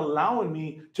 you're not allowing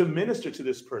me to minister to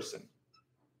this person.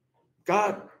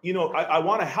 God, I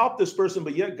want to help this person,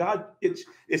 but yet, God, it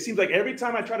seems like every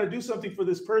time I try to do something for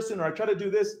this person, or I try to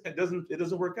do this, it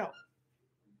doesn't work out.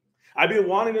 I've been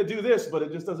wanting to do this, but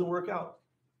it just doesn't work out.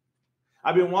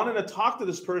 I've been wanting to talk to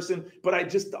this person,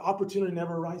 but the opportunity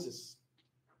never arises.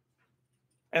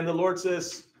 And the Lord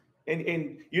says,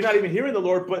 and you're not even hearing the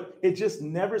Lord, but it just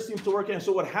never seems to work. And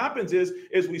so what happens is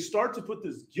we start to put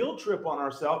this guilt trip on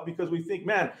ourselves, because we think,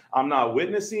 man, I'm not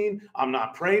witnessing, I'm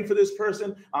not praying for this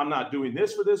person, I'm not doing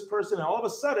this for this person. And all of a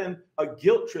sudden, a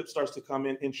guilt trip starts to come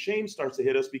in, and shame starts to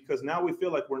hit us, because now we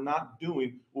feel like we're not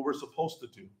doing what we're supposed to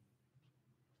do.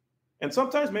 And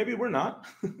sometimes maybe we're not.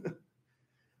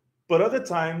 But other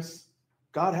times,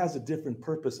 God has a different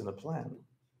purpose and a plan.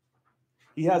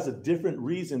 He has a different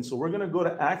reason. So we're going to go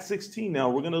to Acts 16 now.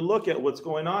 We're going to look at what's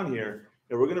going on here,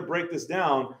 and we're going to break this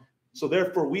down. So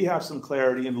therefore, we have some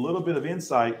clarity and a little bit of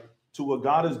insight to what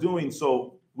God is doing,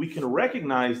 so we can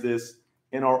recognize this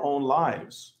in our own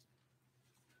lives.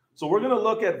 So we're going to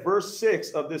look at verse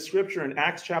 6 of this scripture in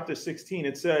Acts chapter 16.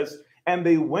 It says, and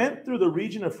they went through the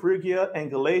region of Phrygia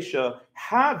and Galatia,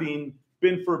 having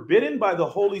been forbidden by the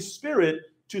Holy Spirit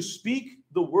to speak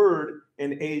the word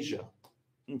in Asia.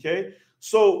 Okay.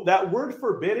 So that word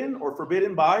forbidden or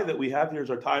forbidden by that we have here is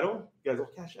our title. You guys, oh,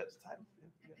 cash that's the title.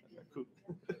 Yeah, cool.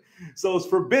 So it's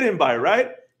forbidden by,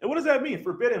 right? And what does that mean?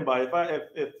 Forbidden by.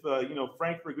 If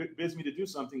Frank forbids me to do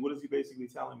something, what is he basically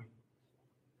telling me?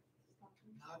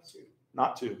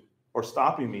 Not to, or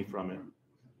stopping me from it.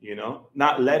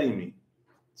 Not letting me.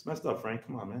 It's messed up, Frank.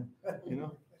 Come on, man.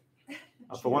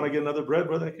 If I want to get another bread,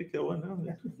 brother, I could get one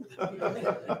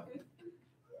now.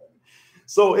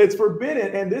 So it's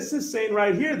forbidden. And this is saying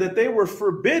right here that they were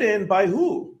forbidden by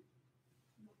who?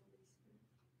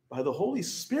 By the Holy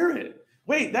Spirit.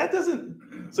 Wait, that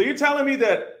doesn't. So you're telling me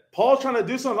that Paul's trying to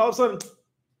do something, all of a sudden,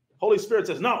 Holy Spirit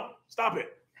says, no, stop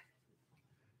it.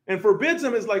 And forbids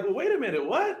him. Is like, well, wait a minute,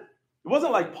 what? It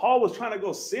wasn't like Paul was trying to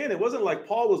go sin. It wasn't like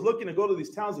Paul was looking to go to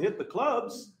these towns and hit the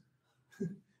clubs.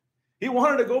 He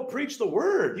wanted to go preach the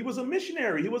word. He was a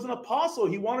missionary. He was an apostle.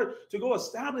 He wanted to go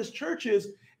establish churches.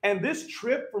 And this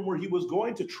trip from where he was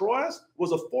going to Troas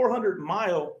was a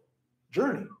 400-mile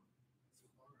journey.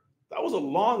 That was a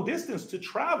long distance to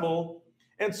travel.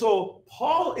 And so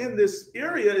Paul in this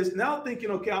area is now thinking,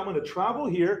 okay, I'm going to travel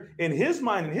here. In his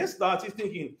mind and his thoughts, he's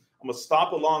thinking, I'm going to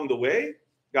stop along the way.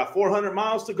 Got 400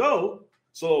 miles to go.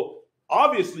 So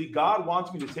obviously God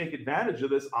wants me to take advantage of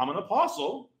this. I'm an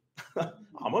apostle.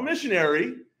 I'm a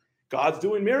missionary. God's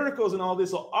doing miracles and all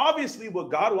this. So obviously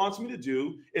what God wants me to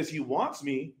do is he wants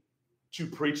me to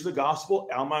preach the gospel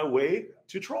on my way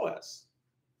to Troas.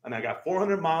 And I got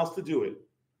 400 miles to do it.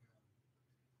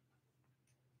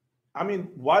 I mean,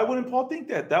 why wouldn't Paul think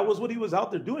that? That was what he was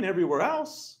out there doing everywhere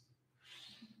else.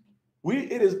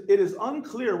 It is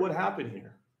unclear what happened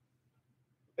here.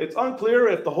 It's unclear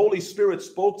if the Holy Spirit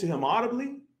spoke to him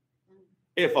audibly,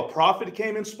 if a prophet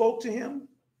came and spoke to him,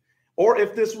 or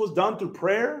if this was done through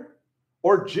prayer,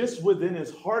 or just within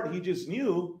his heart, he just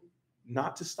knew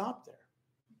not to stop there.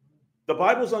 The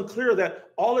Bible's unclear that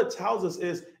all it tells us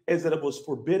is that it was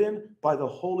forbidden by the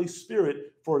Holy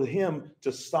Spirit for him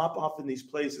to stop off in these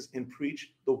places and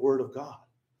preach the word of God.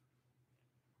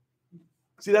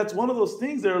 See, that's one of those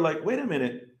things that are like, wait a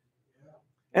minute.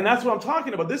 And that's what I'm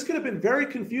talking about. This could have been very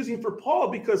confusing for Paul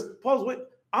because Paul's, wait,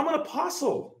 I'm an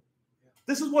apostle.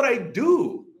 This is what I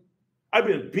do. I've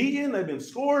been beaten. I've been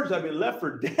scourged. I've been left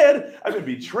for dead. I've been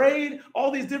betrayed, all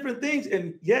these different things.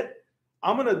 And yet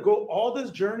I'm going to go all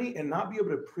this journey and not be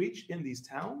able to preach in these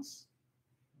towns.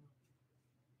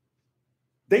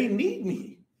 They need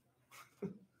me.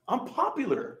 I'm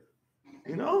popular.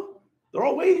 They're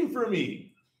all waiting for me.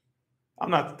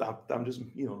 I'm just,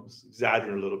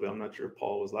 exaggerating a little bit. I'm not sure if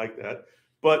Paul was like that.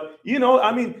 But, in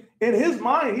his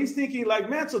mind, he's thinking like,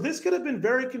 man, so this could have been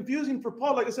very confusing for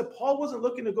Paul. Like I said, Paul wasn't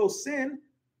looking to go sin.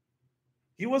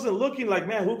 He wasn't looking like,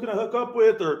 man, who can I hook up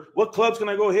with or what clubs can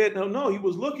I go hit? No, he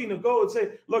was looking to go and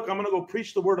say, look, I'm going to go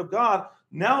preach the word of God.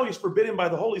 Now he's forbidden by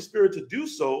the Holy Spirit to do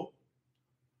so.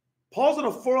 Paul's on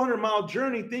a 400-mile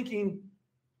journey thinking,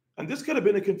 and this could have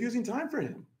been a confusing time for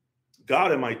him.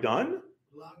 God, am I done?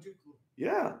 Logical.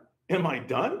 Yeah. Am I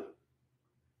done?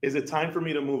 Is it time for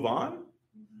me to move on?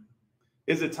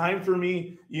 Is it time for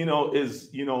me,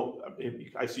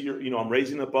 I see I'm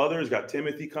raising up others, got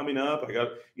Timothy coming up. I got,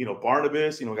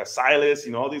 Barnabas, got Silas,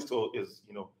 all these. So is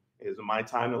it my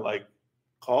time to like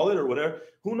call it or whatever?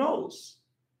 Who knows?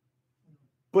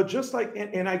 But just like,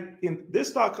 and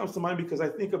this thought comes to mind because I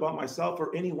think about myself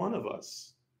or any one of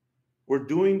us. We're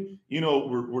doing,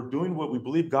 we're doing what we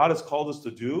believe God has called us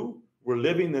to do. We're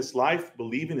living this life,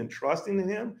 believing and trusting in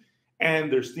him.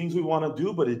 And there's things we want to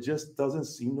do, but it just doesn't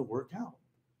seem to work out.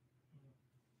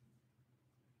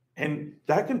 And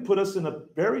that can put us in a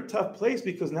very tough place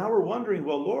because now we're wondering,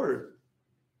 well, Lord,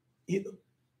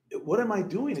 what am I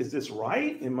doing? Is this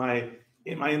right? Am I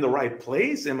in the right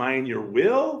place? Am I in your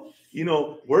will?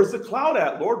 Where's the cloud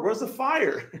at, Lord? Where's the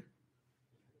fire?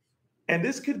 And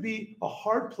this could be a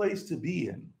hard place to be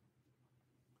in.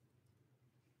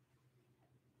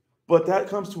 But that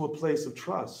comes to a place of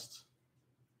trust.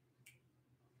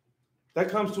 That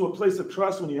comes to a place of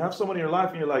trust when you have someone in your life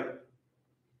and you're like,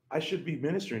 I should be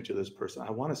ministering to this person.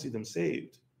 I want to see them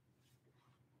saved.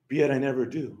 But yet I never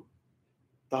do.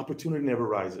 The opportunity never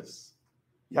rises.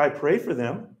 Yeah, I pray for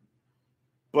them,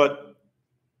 but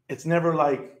it's never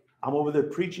like I'm over there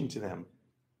preaching to them.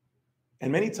 And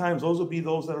many times those will be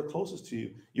those that are closest to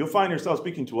you. You'll find yourself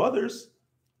speaking to others,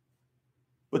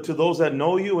 but to those that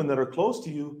know you and that are close to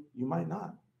you, you might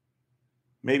not.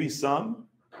 Maybe some,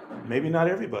 maybe not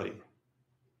everybody.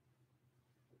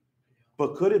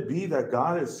 But could it be that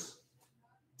God is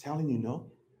telling you no?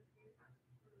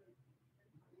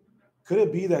 Could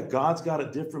it be that God's got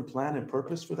a different plan and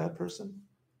purpose for that person?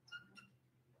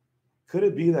 Could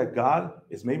it be that God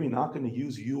is maybe not going to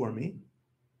use you or me?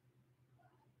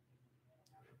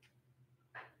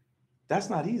 That's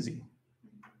not easy.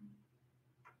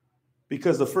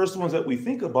 Because the first ones that we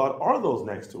think about are those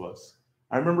next to us.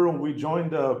 I remember when we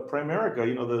joined Primerica,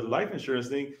 you know, the life insurance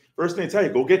thing, first thing they tell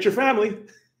you, go get your family.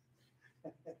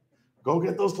 Go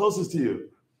get those closest to you.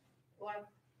 Why?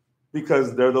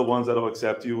 Because they're the ones that will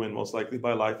accept you and most likely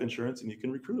buy life insurance, and you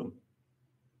can recruit them.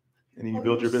 And then you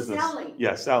build your business. Selling.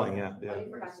 Yeah, selling, yeah. Oh,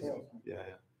 you forgot to say. Yeah.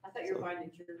 I thought you were buying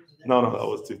insurance. No, that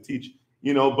was to teach.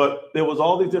 You know, but there was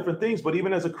all these different things. But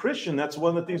even as a Christian, that's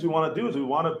one of the things we want to do is we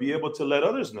want to be able to let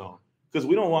others know. Because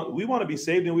we want to be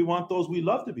saved, and we want those we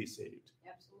love to be saved.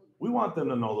 Absolutely. We want them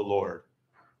to know the Lord.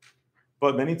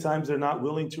 But many times they're not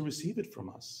willing to receive it from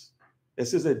us. It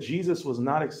says that Jesus was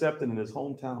not accepted in his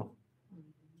hometown.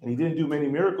 And he didn't do many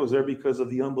miracles there because of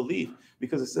the unbelief.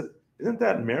 Because it said, isn't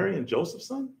that Mary and Joseph's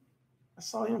son? I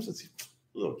saw him since he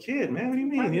was a little kid, man. What do you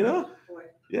mean, you know?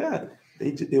 Yeah.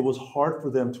 It was hard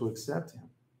for them to accept him.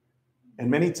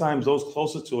 And many times those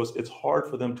closest to us, it's hard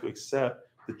for them to accept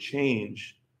the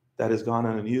change that has gone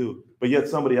on in you. But yet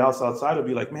somebody else outside will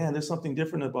be like, man, there's something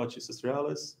different about you, Sister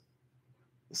Alice.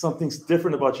 There's something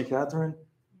different about you, Catherine.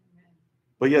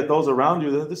 But yet those around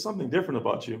you, there's something different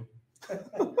about you.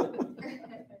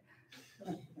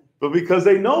 But because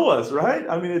they know us, right?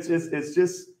 I mean, it's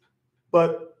just,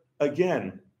 but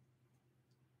again,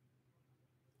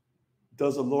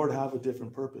 does the Lord have a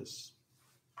different purpose?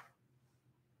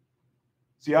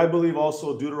 See, I believe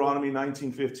also Deuteronomy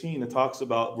 19:15, it talks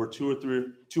about where two or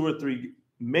three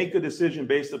make a decision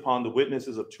based upon the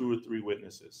witnesses of 2 or 3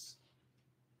 witnesses.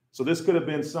 So this could have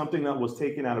been something that was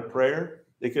taken out of prayer.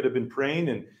 They could have been praying,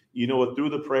 and you know what, through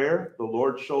the prayer, the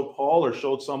Lord showed Paul or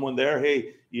showed someone there,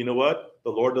 hey, you know what?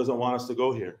 The Lord doesn't want us to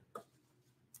go here.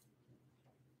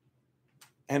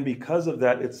 And because of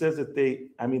that, it says that they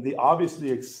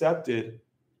obviously accepted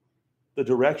the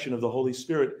direction of the Holy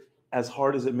Spirit, as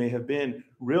hard as it may have been,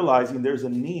 realizing there's a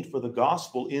need for the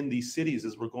gospel in these cities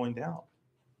as we're going down.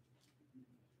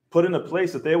 Put in a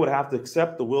place that they would have to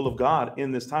accept the will of God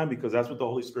in this time, because that's what the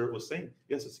Holy Spirit was saying.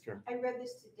 Yes, it's Karen. I read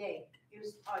this today. It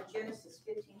was Genesis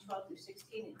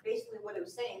 15:12-16. And basically what it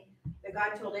was saying, that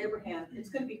God told Abraham, it's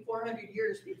going to be 400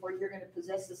 years before you're going to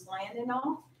possess this land and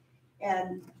all.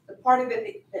 And the part of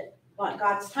it that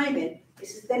God's time in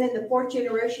is then in the 4th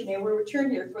generation, they will return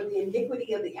here, for the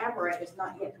iniquity of the Amorite is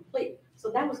not yet complete.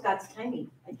 So that was God's timing.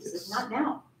 Like he says, not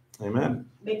now. Amen.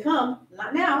 May come,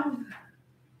 not now.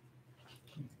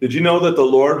 Did you know that the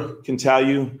Lord can tell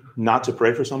you not to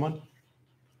pray for someone?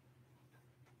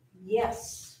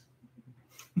 Yes.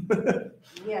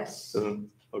 Yes.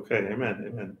 Okay,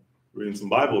 amen. Reading some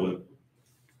Bible then.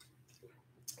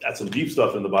 That's some deep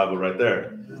stuff in the Bible right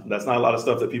there. That's not a lot of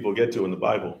stuff that people get to in the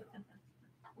Bible.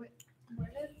 Where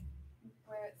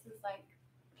it says like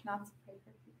not to pray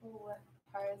for people, what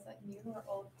part is that, New or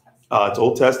Old Testament? It's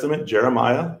Old Testament,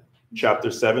 Jeremiah chapter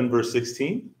 7, verse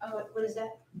 16. Oh, what is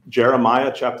that?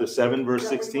 Jeremiah chapter 7, verse Is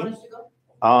that where 16. you want us to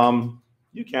go?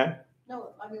 You can.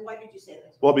 No, I mean, why did you say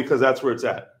that? Well, because that's where it's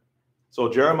at. So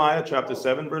Jeremiah chapter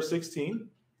 7, verse 16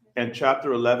 and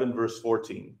chapter 11, verse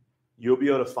 14. You'll be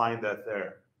able to find that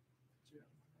there.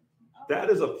 That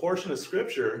is a portion of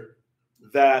scripture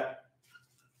that,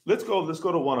 let's go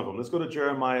to one of them. Let's go to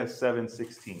Jeremiah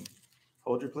 7:16.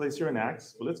 Hold your place here in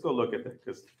Acts, but let's go look at that,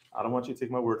 because I don't want you to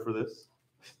take my word for this.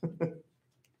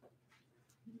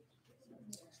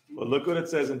 But look what it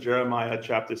says in Jeremiah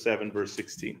chapter 7, verse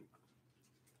 16.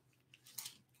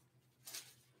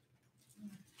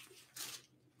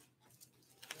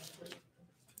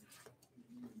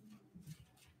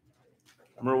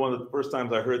 I remember one of the first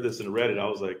times I heard this and read it, I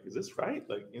was like, is this right?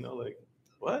 Like,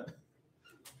 what?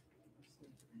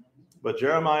 But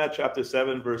Jeremiah chapter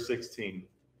 7, verse 16.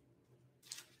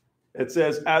 It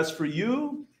says, as for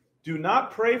you, do not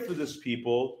pray for this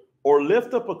people or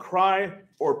lift up a cry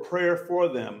or prayer for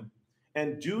them,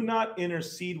 and do not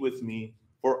intercede with me,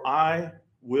 for I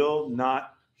will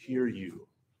not hear you.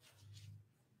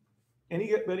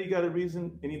 Anybody got a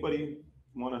reason? Anybody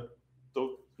want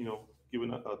to, give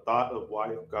a thought of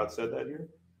why God said that here?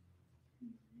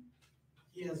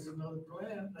 He has another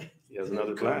plan. He has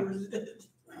another plan.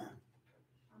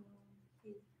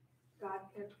 God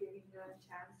kept giving them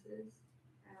chances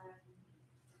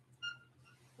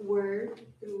and word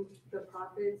through the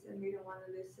prophets, and they didn't want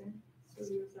to listen. So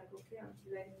he was like, okay, I'm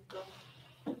letting you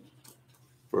go.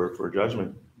 For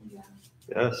judgment. Yeah.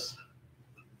 Yes.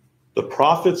 The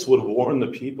prophets would warn the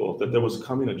people that there was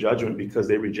coming a judgment because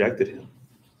they rejected him.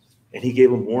 And he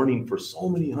gave them warning for so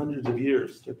many hundreds of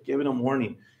years, kept giving them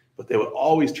warning, but they would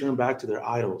always turn back to their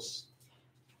idols.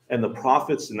 And the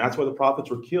prophets, and that's why the prophets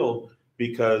were killed,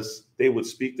 because they would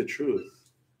speak the truth.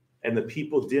 And the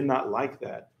people did not like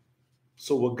that.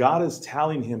 So what God is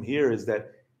telling him here is that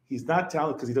he's not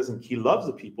telling because he loves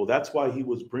the people. That's why he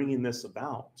was bringing this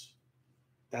about.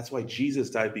 That's why Jesus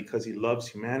died, because he loves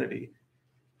humanity.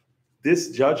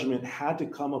 This judgment had to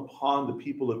come upon the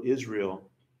people of Israel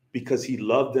because he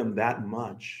loved them that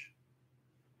much.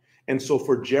 And so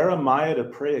for Jeremiah to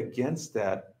pray against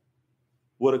that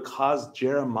would have caused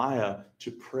Jeremiah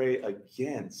to pray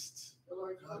against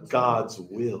God's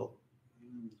will.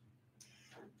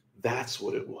 That's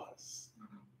what it was.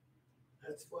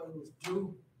 That's what it was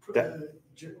due.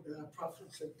 Prophet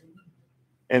said.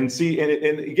 And see,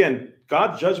 and again,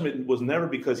 God's judgment was never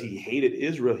because he hated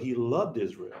Israel. He loved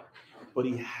Israel. But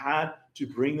he had to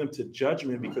bring them to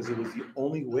judgment because it was the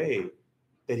only way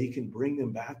that he can bring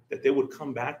them back, that they would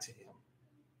come back to him.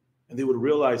 And they would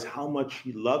realize how much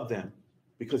he loved them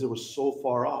because it was so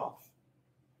far off.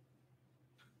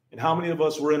 And how many of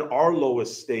us were in our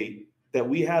lowest state that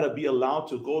we had to be allowed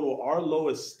to go to our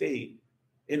lowest state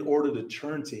in order to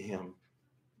turn to him?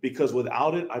 Because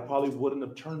without it, I probably wouldn't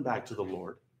have turned back to the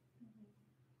Lord.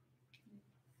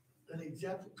 An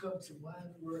example comes to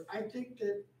mind where I think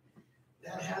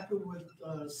that happened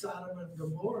with Sodom and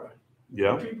Gomorrah.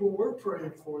 Yeah. People were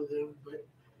praying for them, but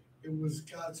it was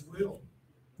God's will.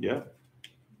 Yeah.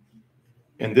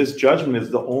 And this judgment is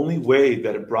the only way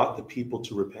that it brought the people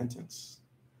to repentance.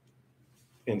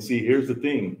 And see, here's the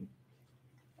thing.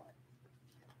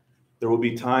 There will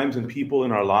be times and people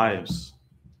in our lives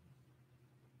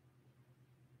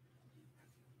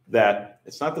that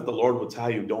it's not that the Lord will tell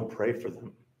you don't pray for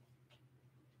them,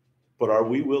 but are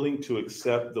we willing to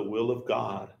accept the will of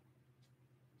God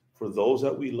for those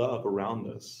that we love around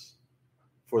us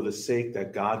for the sake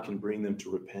that God can bring them to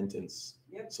repentance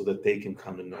so that they can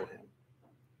come to know him?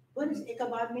 What does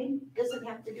Ichabod mean? Does it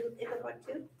have to do with Ichabod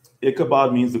too?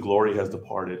 Ichabod means the glory has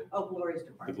departed. Oh, glory is The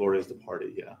departed. glory has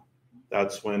departed, yeah.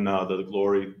 That's when the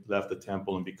glory left the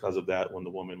temple, and because of that, when the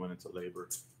woman went into labor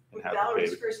and With had the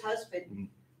Valerie's baby. first husband, Mhm.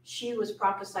 she was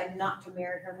prophesied not to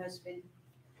marry her husband.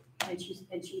 And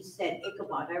she said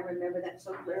Ichabod. I remember that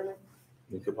so clearly.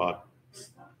 Ichabod. So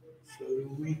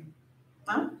we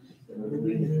Huh?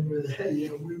 we remember that.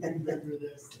 Yeah, we remember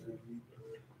that.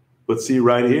 But see,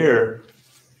 right here,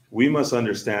 we must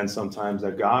understand sometimes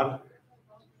that God,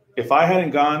 if I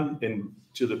hadn't gone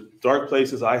into the dark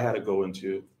places I had to go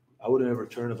into, I would have never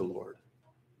turned to the Lord.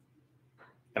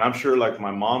 And I'm sure, like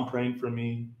my mom praying for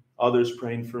me, others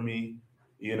praying for me,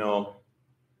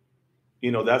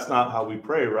 that's not how we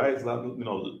pray, right? It's not,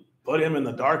 put him in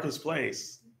the darkest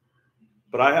place.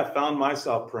 But I have found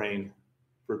myself praying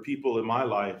for people in my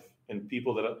life and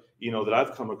people that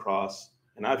I've come across,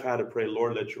 and I've had to pray,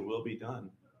 Lord, let your will be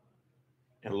done.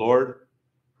 And Lord,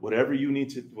 whatever you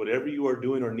are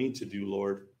doing or need to do,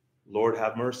 Lord,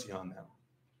 have mercy on them.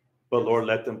 But Lord,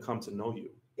 let them come to know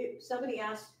you. If somebody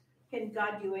asks, can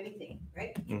God do anything,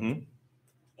 right? Mm-hmm.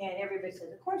 And everybody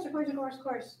says, of course.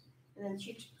 And then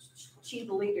she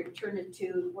believed or turned it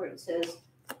to where it says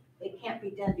it can't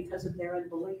be done because of their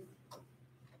unbelief.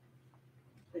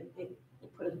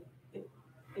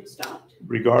 It stopped.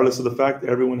 Regardless of the fact that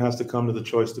everyone has to come to the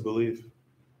choice to believe.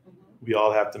 We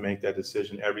all have to make that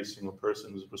decision. Every single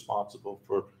person is responsible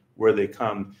for where they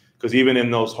come. Because even in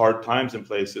those hard times and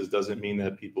places doesn't mean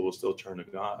that people will still turn to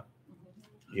God.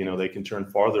 They can turn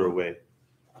farther away.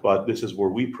 But this is where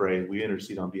we pray. We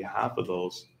intercede on behalf of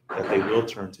those that they will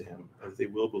turn to him, that they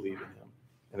will believe in him,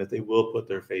 and that they will put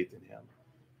their faith in him.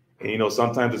 And,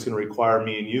 sometimes it's going to require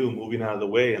me and you moving out of the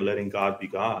way and letting God be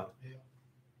God. Yeah.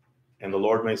 And the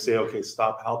Lord may say, okay,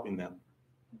 stop helping them.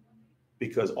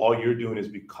 Because all you're doing is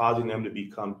causing them to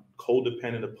become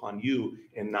codependent upon you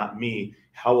and not me.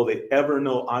 How will they ever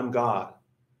know I'm God?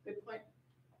 Good point.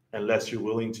 Unless you're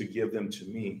willing to give them to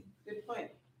me. Good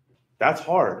point. That's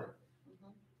hard.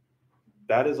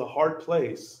 That is a hard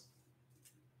place.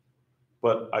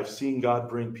 But I've seen God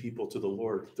bring people to the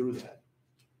Lord through that.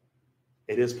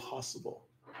 It is possible.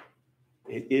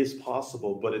 It is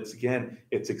possible. But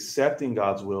it's accepting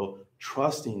God's will,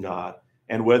 trusting God.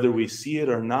 And whether we see it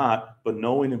or not, but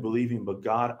knowing and believing, but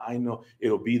God, I know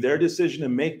it'll be their decision to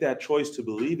make that choice to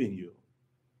believe in you.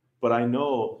 But I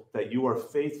know that you are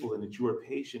faithful and that you are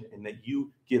patient and that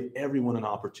you give everyone an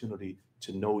opportunity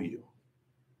to know you.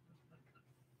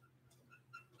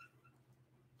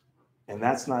 And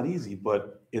that's not easy,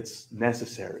 but it's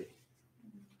necessary.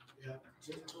 Yeah,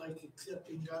 just like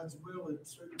accepting God's will in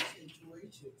certain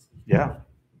situations. Yeah.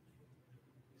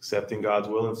 Accepting God's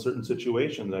will in certain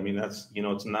situations. I mean, that's,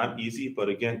 it's not easy, but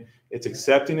again, it's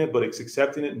accepting it, but it's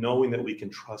accepting it knowing that we can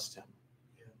trust him.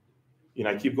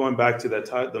 I keep going back to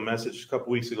the message a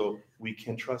couple weeks ago. We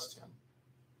can trust him.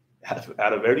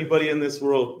 Out of everybody in this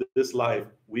world, this life,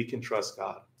 we can trust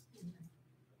God.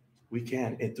 We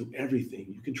can, and through everything,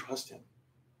 you can trust him.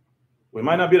 We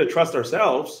might not be able to trust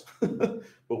ourselves,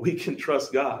 but we can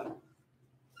trust God.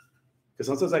 Because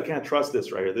sometimes I can't trust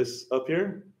this right here. This up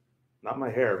here, not my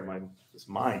hair, it's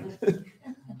mine.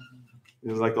 It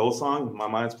was like the old song, my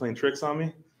mind's playing tricks on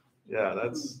me. Yeah,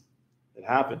 it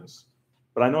happens.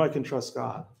 But I know I can trust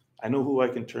God. I know who I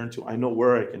can turn to. I know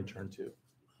where I can turn to.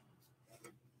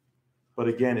 But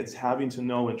again, it's having to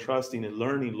know and trusting and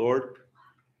learning, Lord,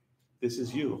 this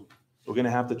is you. We're going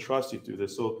to have to trust you through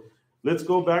this. So let's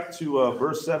go back to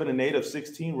verse 7 and 8 of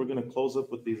 16. We're going to close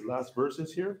up with these last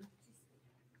verses here.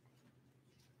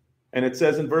 And it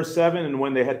says in verse 7, and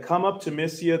when they had come up to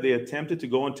Mysia, they attempted to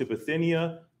go into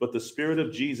Bithynia, but the Spirit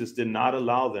of Jesus did not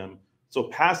allow them. So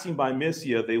passing by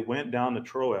Mysia, they went down to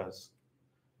Troas.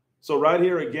 So right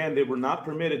here again, they were not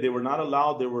permitted. They were not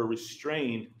allowed. They were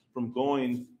restrained from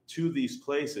going to these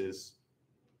places.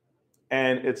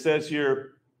 And it says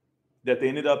here that they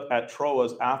ended up at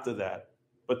Troas after that.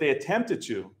 But they attempted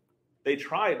to. They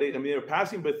tried. They were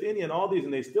passing Bithynia and all these,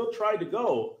 and they still tried to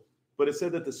go. But it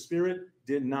said that the Spirit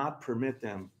did not permit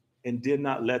them and did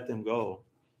not let them go.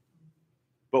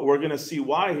 But we're going to see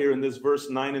why here in this verse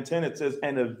 9 and 10. It says,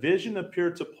 and a vision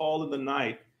appeared to Paul in the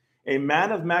night. A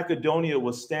man of Macedonia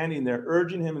was standing there,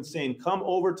 urging him and saying, come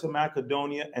over to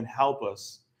Macedonia and help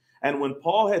us. And when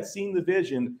Paul had seen the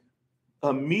vision,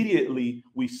 immediately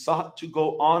we sought to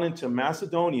go on into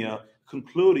Macedonia,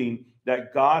 concluding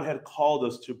that God had called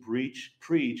us to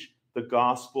preach the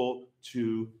gospel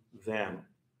to them.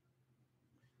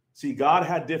 See, God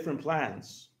had different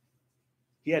plans.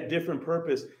 He had different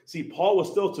purpose. See, Paul was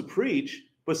still to preach,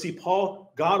 but see,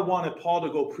 God wanted Paul to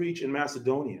go preach in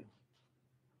Macedonia.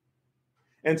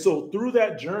 And so through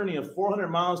that journey of 400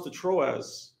 miles to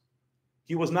Troas,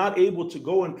 he was not able to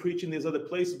go and preach in these other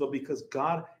places, but because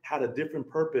God had a different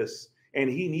purpose and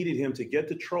he needed him to get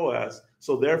to Troas,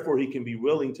 so therefore he can be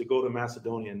willing to go to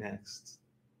Macedonia next,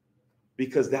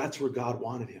 because that's where God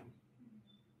wanted him.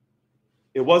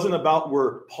 It wasn't about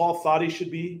where Paul thought he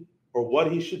should be or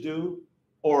what he should do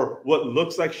or what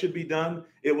looks like should be done.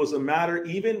 It was a matter,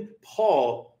 even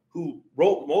Paul, who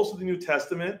wrote most of the New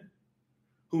Testament,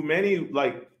 who many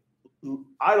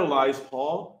idolize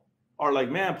Paul, are like,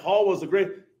 man, Paul was a great.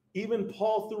 Even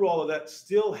Paul, through all of that,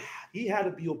 still he had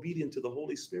to be obedient to the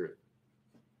Holy Spirit.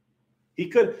 He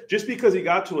could, just because he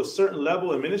got to a certain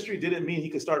level in ministry didn't mean he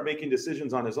could start making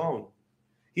decisions on his own.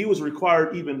 He was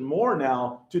required even more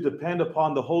now to depend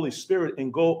upon the Holy Spirit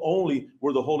and go only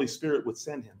where the Holy Spirit would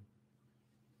send him.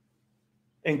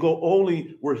 And go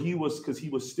only where he was, because he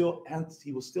was still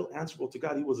answerable to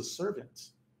God. He was a servant.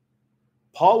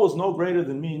 Paul was no greater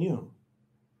than me and you.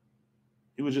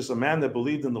 He was just a man that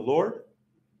believed in the Lord,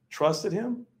 trusted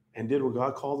him, and did what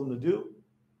God called him to do.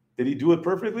 Did he do it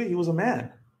perfectly? He was a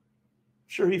man.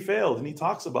 Sure, he failed, and he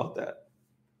talks about that.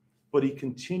 But he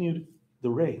continued the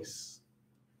race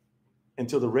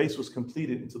until the race was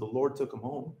completed, until the Lord took him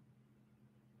home.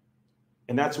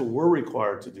 And that's what we're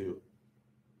required to do.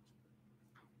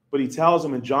 But he tells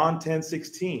him in John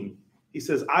 10:16, he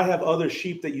says, I have other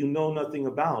sheep that you know nothing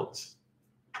about,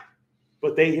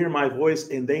 but they hear my voice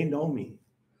and they know me.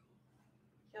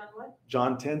 John what?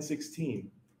 John 10:16.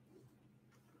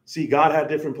 See, God had a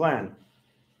different plan.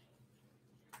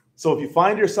 So if you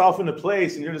find yourself in a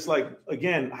place and you're just like,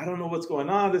 again, I don't know what's going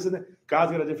on, this and that,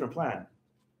 God's got a different plan.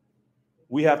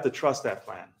 We have to trust that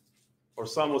plan. Or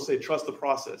some will say, trust the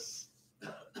process.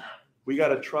 We got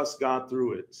to trust God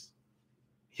through it.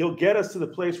 He'll get us to the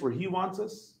place where he wants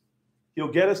us.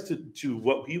 He'll get us to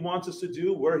what he wants us to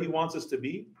do, where he wants us to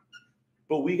be.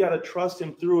 But we got to trust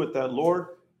him through it, that, Lord,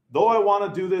 though I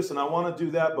want to do this and I want to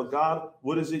do that, but God,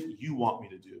 what is it you want me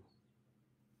to do?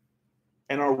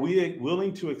 And are we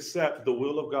willing to accept the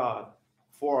will of God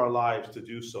for our lives to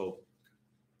do so?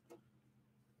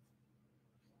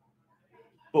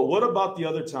 But what about the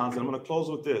other towns? And I'm going to close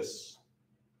with this,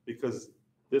 because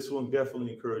this one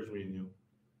definitely encouraged me and you.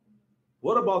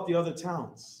 What about the other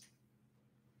towns?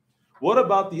 What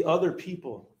about the other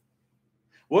people?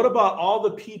 What about all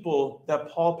the people that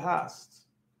Paul passed?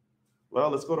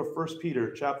 Well, let's go to 1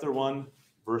 Peter chapter 1,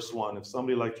 verse 1. If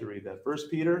somebody would like to read that. 1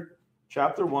 Peter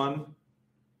chapter 1,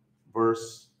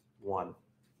 verse 1.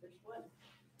 Verse 1.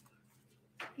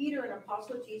 Peter, an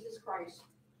apostle of Jesus Christ,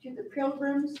 to the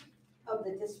pilgrims of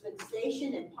the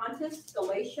dispensation in Pontus,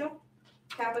 Galatia,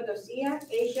 Cappadocia,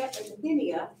 Asia, and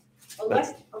Bithynia,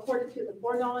 elect according to the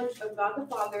foreknowledge of God the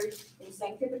Father in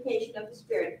sanctification of the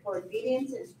Spirit, for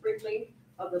obedience and sprinkling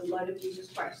of the blood of Jesus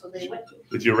Christ. So they went to.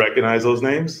 Did you recognize those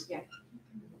names? Yeah.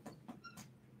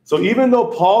 So even though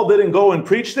Paul didn't go and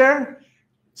preach there,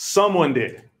 someone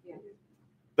did. Yeah.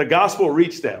 The gospel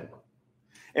reached them.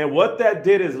 And what that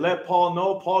did is let Paul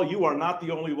know, Paul, you are not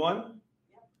the only one.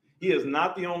 He is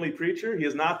not the only preacher. He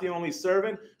is not the only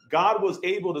servant. God was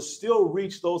able to still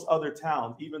reach those other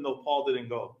towns, even though Paul didn't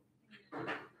go.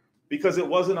 Because it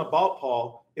wasn't about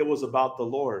Paul. It was about the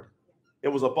Lord. It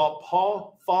was about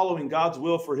Paul following God's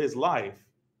will for his life.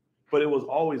 But it was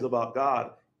always about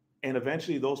God. And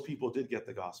eventually those people did get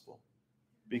the gospel.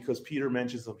 Because Peter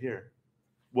mentions them here.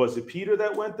 Was it Peter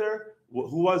that went there?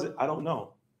 Who was it? I don't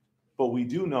know. But we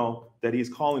do know that he's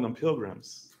calling them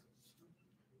pilgrims.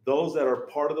 Those that are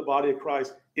part of the body of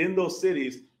Christ in those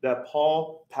cities that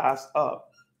Paul passed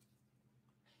up.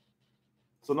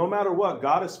 So no matter what,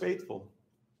 God is faithful.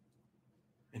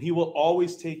 And he will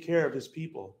always take care of his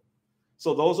people.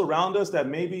 So those around us that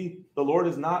maybe the Lord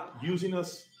is not using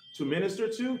us to minister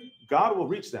to, God will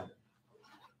reach them.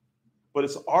 But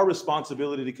it's our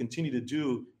responsibility to continue to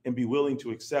do and be willing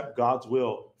to accept God's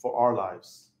will for our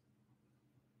lives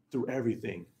through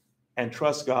everything. And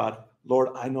trust God. Lord,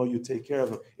 I know you take care of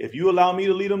them. If you allow me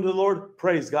to lead them to the Lord,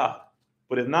 praise God.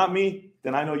 But if not me,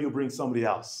 then I know you'll bring somebody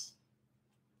else.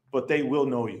 But they will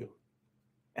know you.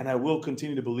 And I will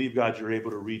continue to believe, God, you're able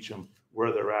to reach them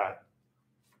where they're at.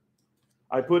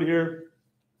 I put here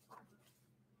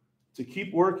to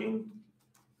keep working,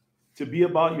 to be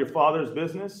about your Father's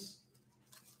business,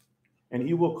 and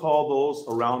he will call those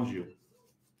around you.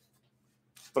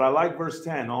 But I like verse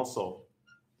 10 also,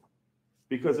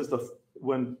 because it's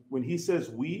when he says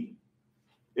we,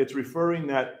 it's referring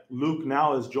that Luke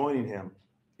now is joining him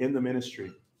in the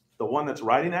ministry. The one that's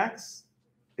writing Acts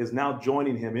is now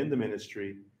joining him in the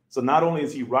ministry. So not only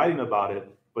is he writing about it,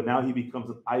 but now he becomes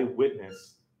an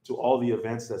eyewitness to all the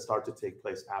events that start to take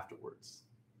place afterwards.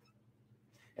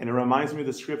 And it reminds me of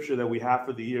the scripture that we have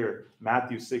for the year,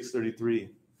 Matthew 6:33.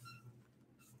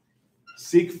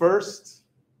 Seek first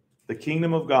the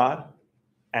kingdom of God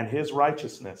and his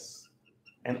righteousness,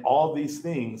 and all these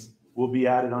things will be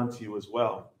added unto you as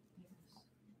well.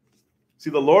 See,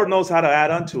 the Lord knows how to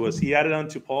add unto us. He added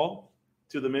unto Paul,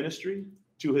 to the ministry,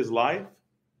 to his life.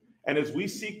 And as we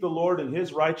seek the Lord and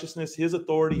his righteousness, his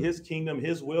authority, his kingdom,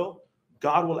 his will,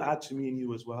 God will add to me and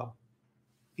you as well.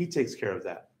 He takes care of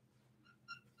that.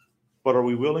 But are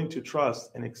we willing to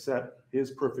trust and accept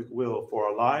his perfect will for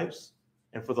our lives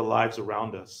and for the lives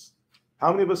around us?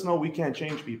 How many of us know we can't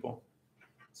change people?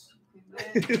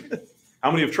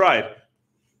 How many have tried?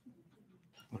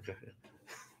 Okay.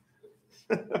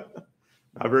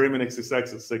 Not very many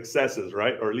successes,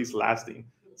 right? Or at least lasting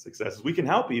successes. We can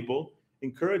help people,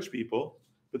 encourage people,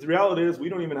 but the reality is we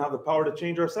don't even have the power to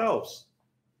change ourselves.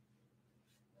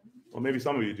 Well, maybe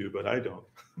some of you do, but I don't.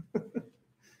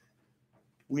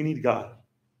 We need God.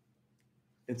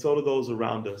 And so do those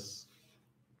around us.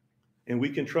 And we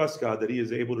can trust God that he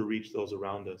is able to reach those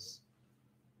around us.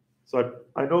 So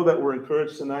I know that we're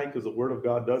encouraged tonight because the word of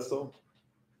God does so,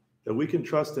 that we can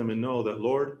trust him and know that,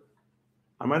 Lord,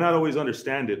 I might not always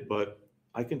understand it, but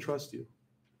I can trust you.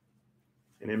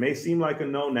 And it may seem like a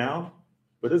no now,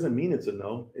 but it doesn't mean it's a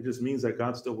no. It just means that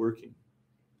God's still working.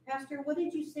 Pastor, what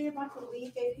did you say about the we?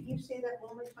 Could you say that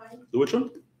one more time? The which one?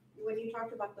 When you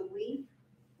talked about the we,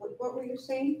 what were you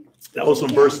saying? That was from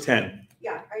verse 10.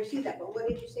 Yeah, I see that, but what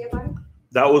did you say about it?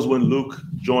 That was when Luke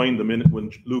joined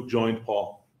when Luke joined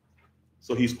Paul.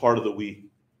 So he's part of the we.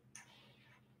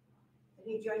 And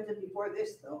he joined them before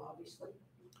this, though, obviously.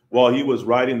 Well, he was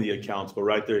writing the accounts, but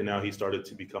right there now he started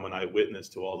to become an eyewitness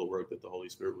to all the work that the Holy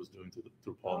Spirit was doing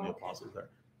through Paul and the apostles there.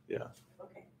 Yeah.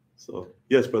 Okay. So,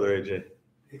 yes, Brother AJ.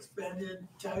 Expanded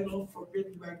title,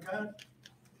 forbidden by God.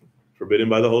 Forbidden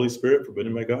by the Holy Spirit,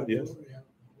 forbidden by God, yes.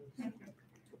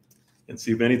 And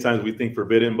see, many times we think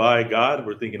forbidden by God,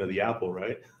 we're thinking of the apple,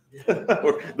 right?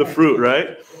 Or the fruit,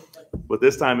 right? But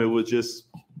this time it was just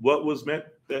what was meant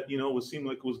that, would seem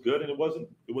like it was good, and it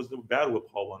wasn't bad what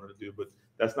Paul wanted to do, but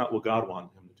that's not what God wanted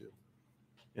him to do.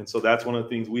 And so that's one of the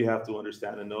things we have to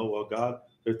understand and know, well, God,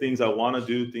 there are things I want to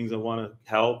do, things I want to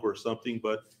help or something,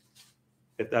 but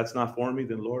if that's not for me,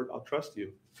 then Lord, I'll trust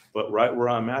you. But right where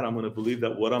I'm at, I'm going to believe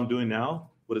that what I'm doing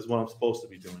now, is what I'm supposed to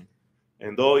be doing.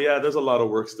 And though, yeah, there's a lot of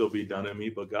work still being done in me,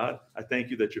 but God, I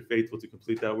thank you that you're faithful to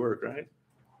complete that work, right?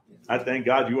 I thank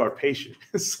God you are patient.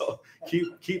 So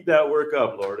keep that work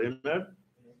up, Lord. Amen.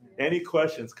 Any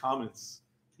questions, comments,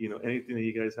 anything that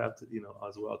you guys have to,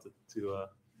 as well to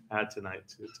add tonight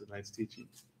to tonight's teaching?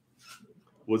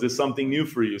 Was this something new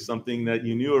for you? Something that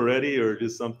you knew already, or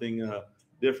just something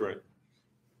different?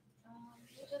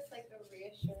 Just like a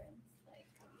reassurance, like,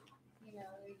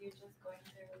 you're just going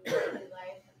through daily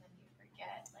life and then you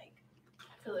forget, like,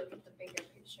 to look at the bigger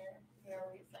picture. You're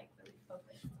always like really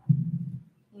focused on,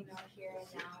 here and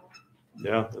now.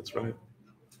 Yeah, that's right.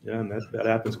 Yeah, and that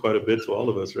happens quite a bit to all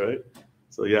of us, right?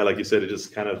 So yeah, like you said, it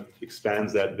just kind of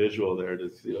expands that visual there to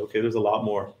see, okay, there's a lot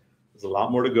more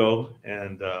to go,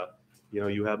 and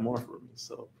you have more for me.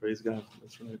 So praise God.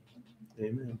 That's right.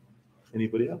 Amen.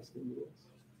 Anybody else?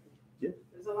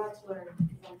 There's a lot to learn.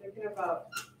 I'm thinking about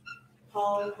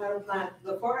Paul had a plan.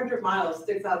 The 400 miles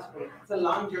sticks out to me. It's a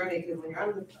long journey because when you're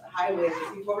on the highway,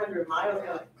 you see 400 miles,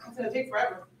 you're like, it's gonna take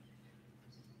forever.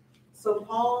 So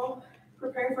Paul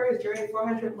preparing for his journey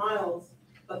 400 miles,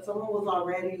 but someone was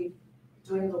already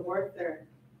doing the work there.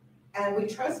 And we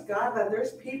trust God that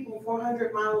there's people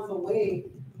 400 miles away.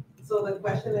 So the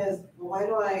question is, why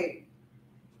do I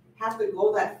have to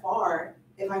go that far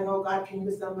if I know God can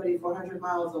use somebody 400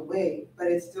 miles away? But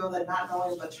it's still that not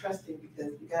knowing but trusting,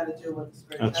 because you got to do what the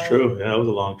Spirit That's tells true. you. Yeah, it was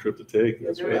a long trip to take.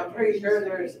 That's right. I'm pretty sure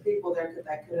there's people there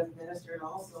that could have ministered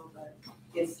also, but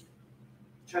it's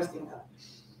trusting God.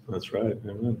 That's right.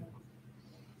 Amen.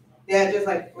 Yeah, it just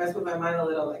like messed with my mind a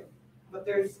little, like, but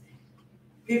there's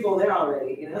people there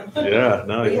already, Yeah,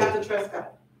 no, But you have to trust God.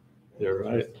 You're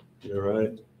right. You're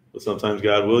right. But sometimes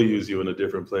God will use you in a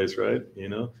different place, right?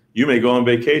 You may go on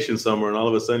vacation somewhere, and all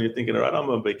of a sudden you're thinking, all right, I'm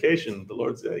on vacation. The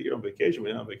Lord said, you're on vacation, but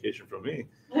you're not on vacation from me.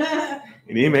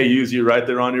 And He may use you right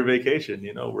there on your vacation,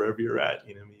 wherever you're at.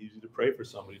 He may use you to pray for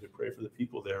somebody, to pray for the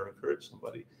people there, encourage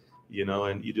somebody,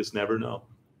 and you just never know,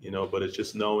 But it's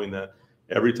just knowing that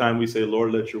every time we say,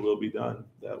 Lord, let your will be done,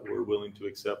 that we're willing to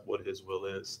accept what His will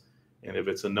is. And if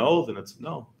it's a no, then it's a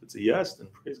no. If it's a yes, then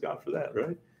praise God for that,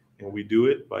 right? And we do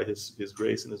it by His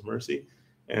grace and His mercy.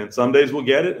 And some days we'll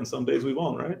get it, and some days we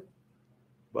won't, right?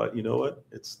 But you know what?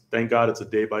 Thank God it's a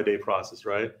day-by-day process,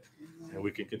 right? And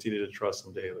we can continue to trust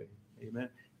Him daily. Amen.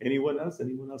 Anyone else?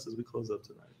 Anyone else as we close up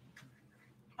tonight?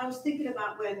 I was thinking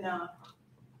about when,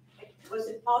 was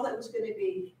it Paul that was going to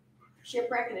be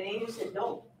shipwrecked, and the angel said,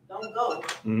 don't go.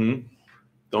 Mm-hmm.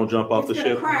 Don't jump off the It's ship.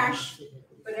 going to crash,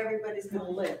 but everybody's going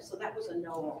to live. So that was a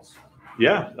no also.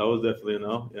 Yeah, that was definitely a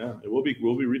no. Yeah, we'll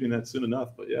be reading that soon enough.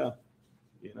 But yeah,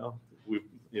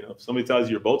 if somebody tells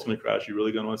you your boat's going to crash, you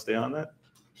really going to want to stay on that?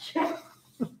 Yeah.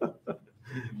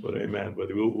 But amen. But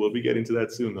we'll be getting to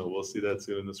that soon, though. We'll see that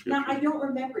soon in the scripture. Now, I don't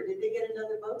remember. Did they get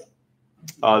another boat?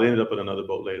 They ended up in another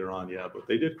boat later on. Yeah, but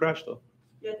they did crash though.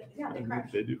 Yeah, they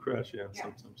crashed. They do crash. Yeah, Yeah.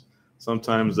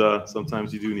 Sometimes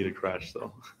you do need a crash.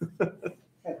 So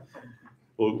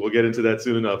we'll get into that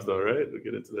soon enough, though, right? We'll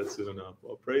get into that soon enough.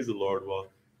 Well, praise the Lord. Well,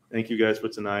 thank you guys for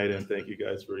tonight, and thank you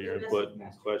guys for your input and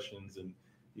questions, and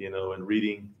and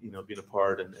reading, being a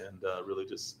part, and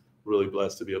really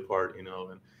blessed to be a part, and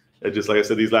it just, like I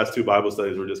said, these last two Bible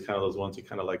studies were just kind of those ones you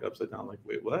kind of like upside down, like,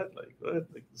 wait, what? Like what?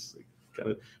 Like this,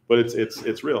 kind of, but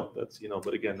it's real. That's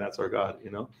but again, that's our God,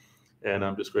 and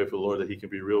I'm just grateful, Lord, that He can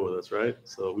be real with us, right?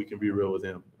 So we can be real with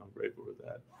Him. I'm grateful for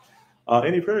that.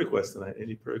 Any prayer requests tonight?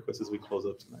 Any prayer requests as we close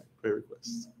up tonight? Prayer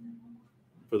requests.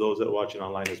 For those that are watching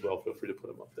online as well, feel free to put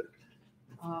them up there.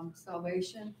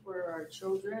 Salvation for our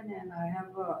children, and I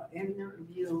have an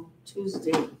interview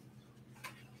Tuesday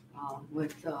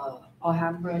with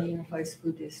Alhambra Unified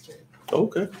School District.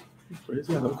 Okay. Praise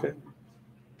God. Okay.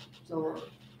 So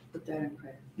put that in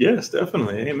prayer. Yes,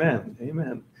 definitely. Amen.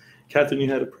 Amen. Catherine, you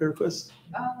had a prayer request?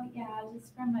 Oh, yeah,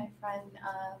 just from my friend,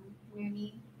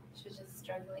 Mooney. She's just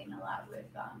struggling a lot with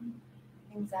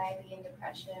anxiety and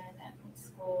depression and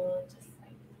school, just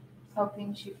like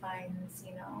hoping she finds,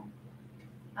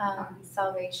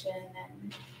 salvation,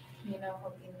 and,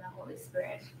 hoping the Holy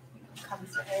Spirit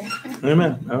comes to her.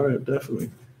 Amen. All right,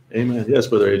 definitely. Amen. Yes,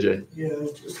 Brother AJ. Yeah,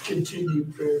 just continue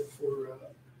prayer for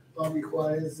Bobby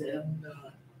Juarez and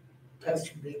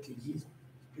Pastor Mickey. He's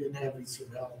been having some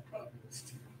health problems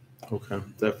too. Okay,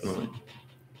 definitely.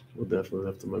 We'll definitely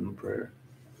lift them up in prayer.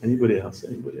 Anybody else?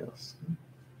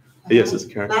 Yes,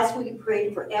 Sister Karen. Last week we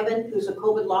prayed for Evan, who's a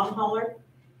COVID long hauler.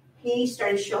 He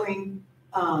started showing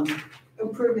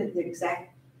improvement the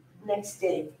exact next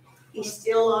day. He's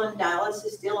still on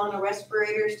dialysis, still on a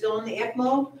respirator, still on the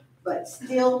ECMO, but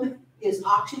still his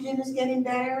oxygen is getting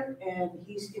better, and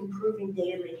he's improving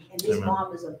daily. And his Amen.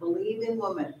 mom is a believing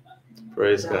woman.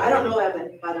 Praise So, God. I don't know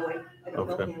Evan, by the way. I don't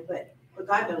know Okay. him, but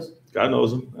God knows him. God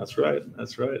knows him. That's right.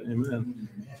 That's right. Amen.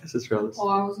 Sister Alice. Oh,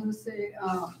 I was gonna say,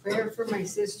 prayer for my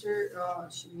sister.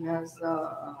 She has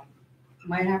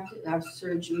might have to have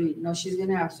surgery. No, she's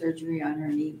gonna have surgery on her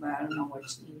knee, but I don't know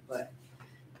which knee. But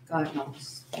God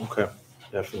knows. Okay, Her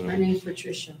definitely. name's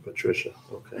Patricia. Patricia.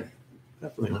 Okay.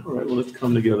 Definitely. All right, well, let's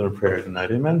come together in prayer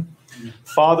tonight. Amen.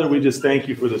 Father, we just thank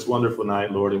you for this wonderful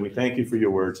night, Lord, and we thank you for your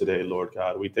word today, Lord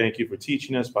God. We thank you for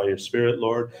teaching us by your Spirit,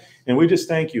 Lord, and we just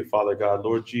thank you, Father God,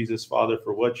 Lord Jesus, Father,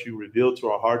 for what you revealed to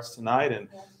our hearts tonight, and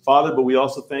Father, but we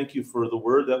also thank you for the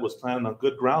word that was planted on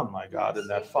good ground, my God, and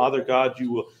that, Father God,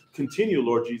 you will continue,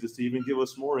 Lord Jesus, to even give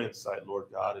us more insight, Lord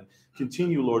God, and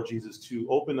continue, Lord Jesus, to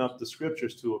open up the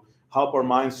scriptures to help our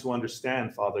minds to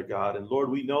understand, Father God. And Lord,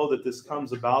 we know that this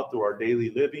comes about through our daily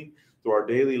living, through our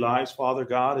daily lives, Father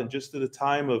God, and just through the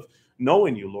time of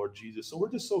knowing you, Lord Jesus. So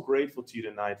we're just so grateful to you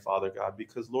tonight, Father God,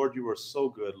 because, Lord, you are so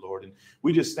good, Lord. And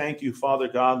we just thank you, Father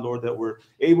God, Lord, that we're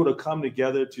able to come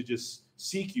together to just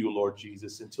seek you, Lord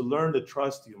Jesus, and to learn to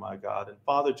trust you, my God. And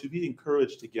Father, to be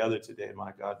encouraged together today,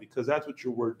 my God, because that's what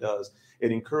your word does.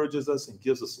 It encourages us and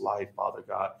gives us life, Father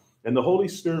God. And the Holy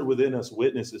Spirit within us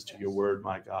witnesses to your word,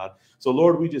 my God. So,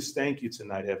 Lord, we just thank you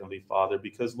tonight, Heavenly Father,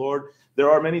 because, Lord, there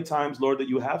are many times, Lord, that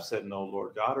you have said no,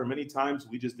 Lord God, or many times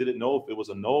we just didn't know if it was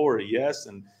a no or a yes.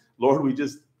 And, Lord,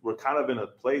 we're kind of in a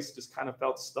place, just kind of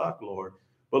felt stuck, Lord.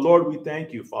 But, Lord, we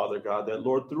thank you, Father God, that,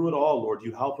 Lord, through it all, Lord,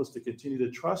 you help us to continue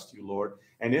to trust you, Lord.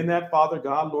 And in that, Father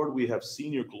God, Lord, we have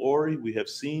seen your glory. We have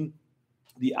seen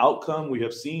the outcome. We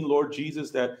have seen, Lord Jesus,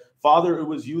 that, Father, it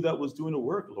was you that was doing the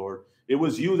work, Lord. It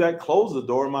was you that closed the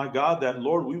door, my God, that,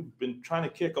 Lord, we've been trying to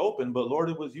kick open, but, Lord,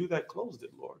 it was you that closed it,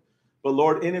 Lord. But,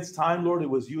 Lord, in its time, Lord, it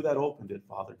was you that opened it,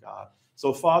 Father God.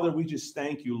 So, Father, we just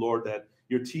thank you, Lord, that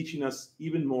you're teaching us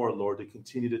even more, Lord, to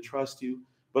continue to trust you,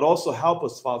 but also help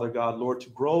us, Father God, Lord, to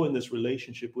grow in this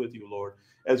relationship with you, Lord,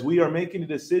 as we are making a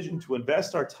decision to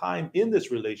invest our time in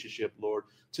this relationship, Lord,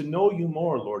 to know you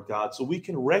more, Lord God, so we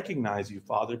can recognize you,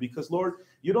 Father, because, Lord,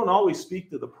 you don't always speak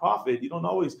to the prophet. You don't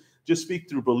always just speak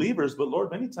through believers, but,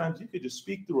 Lord, many times you could just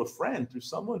speak through a friend, through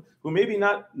someone who maybe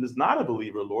is not a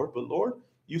believer, Lord, but, Lord,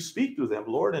 you speak through them,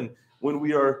 Lord, and when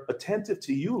we are attentive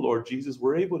to you, Lord Jesus,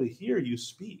 we're able to hear you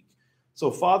speak. So,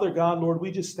 Father God, Lord,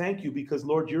 we just thank you because,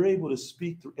 Lord, you're able to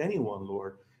speak through anyone,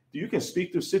 Lord. You can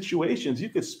speak through situations. You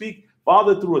could speak,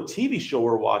 Father, through a TV show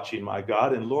we're watching, my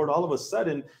God, and, Lord, all of a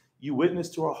sudden, you witness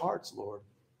to our hearts, Lord.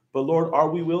 But, Lord, are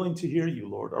we willing to hear you,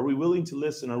 Lord? Are we willing to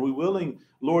listen? Are we willing,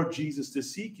 Lord Jesus, to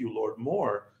seek you, Lord,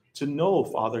 more, to know,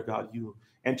 Father God, you,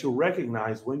 and to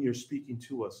recognize when you're speaking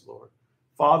to us, Lord?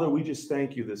 Father, we just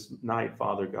thank you this night,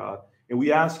 Father God, and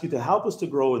we ask you to help us to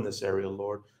grow in this area,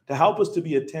 Lord, to help us to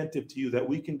be attentive to you, that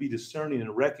we can be discerning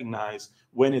and recognize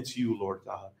when it's you, Lord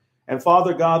God. And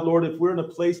Father God, Lord, if we're in a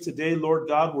place today, Lord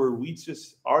God, where we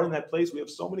just are in that place, we have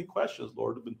so many questions,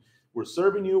 Lord. We're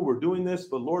serving you, we're doing this,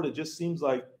 but Lord, it just seems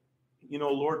like,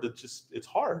 Lord, it's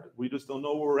hard. We just don't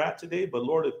know where we're at today. But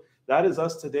Lord, if that is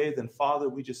us today, then Father,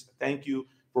 we just thank you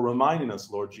for reminding us,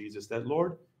 Lord Jesus, that,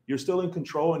 Lord, you're still in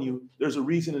control and there's a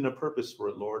reason and a purpose for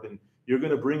it, Lord. And you're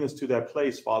going to bring us to that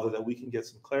place, Father, that we can get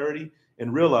some clarity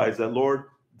and realize that, Lord,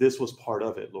 this was part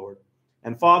of it, Lord.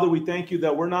 And Father, we thank you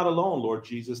that we're not alone, Lord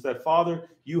Jesus, that, Father,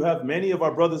 you have many of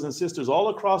our brothers and sisters all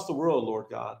across the world, Lord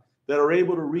God, that are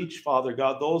able to reach, Father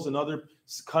God, those in other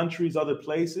countries, other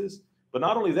places. But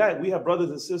not only that, we have brothers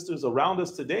and sisters around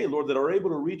us today, Lord, that are able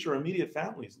to reach our immediate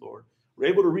families, Lord. We're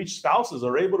able to reach spouses,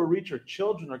 are able to reach our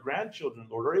children, our grandchildren,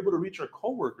 Lord, are able to reach our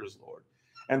coworkers, Lord.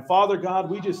 And Father God,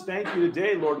 we just thank you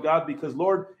today, Lord God, because,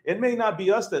 Lord, it may not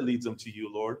be us that leads them to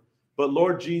you, Lord, but,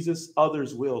 Lord Jesus,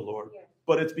 others will, Lord.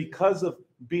 But it's because of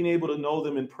being able to know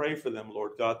them and pray for them,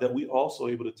 Lord God, that we also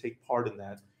able to take part in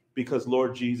that. Because,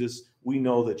 Lord Jesus, we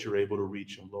know that you're able to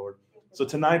reach them, Lord. So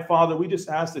tonight, Father, we just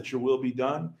ask that your will be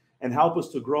done and help us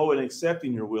to grow in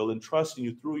accepting your will and trusting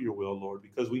you through your will, Lord,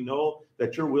 because we know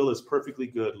that your will is perfectly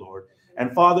good, Lord.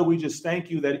 And Father, we just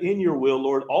thank you that in your will,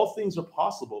 Lord, all things are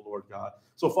possible, Lord God.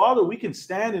 So, Father, we can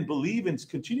stand and believe and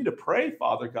continue to pray,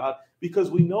 Father God, because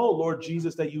we know, Lord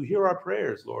Jesus, that you hear our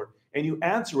prayers, Lord, and you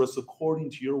answer us according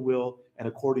to your will and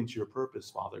according to your purpose,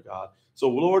 Father God. So,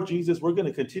 Lord Jesus, we're going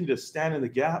to continue to stand in the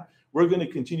gap. We're going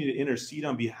to continue to intercede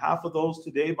on behalf of those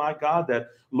today, my God, that,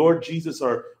 Lord Jesus,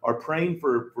 are praying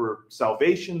for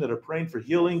salvation, that are praying for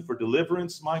healing, for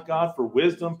deliverance, my God, for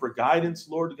wisdom, for guidance,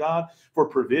 Lord God, for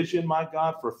provision, my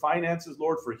God, for finances,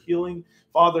 Lord, for healing,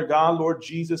 Father God, Lord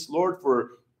Jesus, Lord,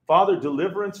 for, Father,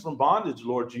 deliverance from bondage,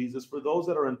 Lord Jesus, for those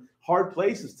that are in hard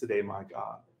places today, my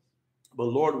God. But,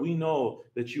 Lord, we know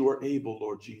that you are able,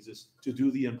 Lord Jesus, to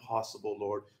do the impossible,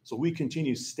 Lord. So we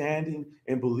continue standing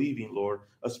and believing, Lord,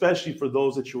 especially for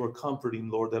those that you are comforting,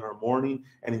 Lord, that are mourning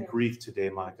and in grief today,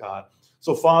 my God.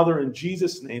 So, Father, in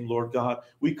Jesus' name, Lord God,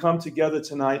 we come together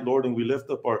tonight, Lord, and we lift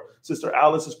up our sister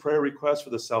Alice's prayer request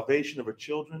for the salvation of her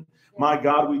children. My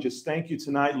God, we just thank you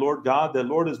tonight, Lord God, that,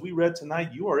 Lord, as we read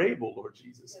tonight, you are able, Lord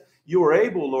Jesus. you are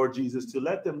able, Lord Jesus, to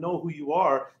let them know who you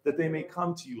are, that they may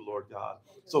come to you, Lord God.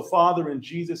 So, Father, in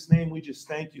Jesus' name, we just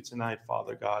thank you tonight,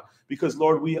 Father God, because,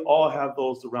 Lord, we all have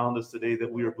those around us today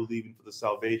that we are believing for the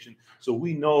salvation. So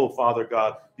we know, Father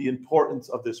God, the importance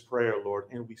of this prayer, Lord,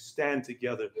 and we stand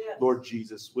together, Lord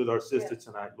Jesus, with our sister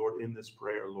tonight, Lord, in this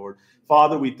prayer, Lord.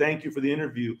 Father, we thank you for the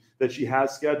interview that she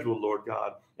has scheduled, Lord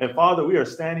God. And Father, we are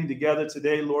standing together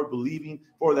today, Lord, believing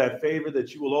for that favor,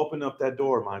 that you will open up that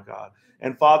door, my God.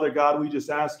 And Father God, we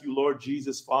just ask you, Lord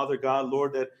Jesus, Father God,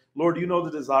 Lord, that, Lord, you know the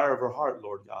desire of her heart,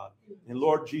 Lord God. And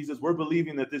Lord Jesus, we're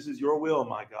believing that this is your will,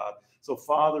 my God. So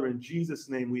Father, in Jesus'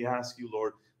 name, we ask you,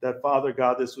 Lord, that Father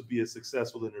God, this would be a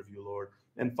successful interview, Lord.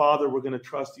 And Father, we're going to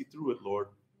trust you through it, Lord.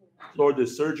 Lord, the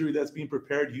surgery that's being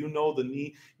prepared, you know the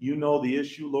need, you know the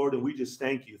issue, Lord, and we just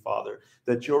thank you, Father,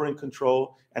 that you're in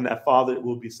control and that, Father, it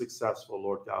will be successful,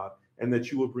 Lord God, and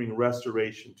that you will bring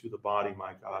restoration to the body,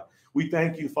 my God. We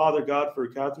thank you, Father God, for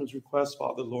Catherine's request,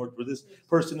 Father, Lord, for this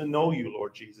person to know you,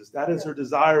 Lord Jesus. That is her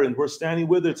desire, and we're standing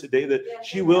with her today that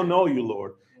she will know you,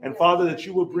 Lord. And Father, that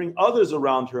you will bring others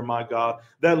around her, my God,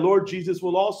 that, Lord Jesus,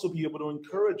 will also be able to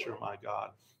encourage her, my God.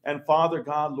 And Father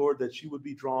God, Lord, that she would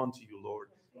be drawn to you, Lord.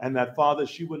 And that, Father,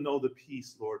 she would know the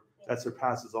peace, Lord, that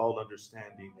surpasses all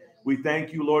understanding. We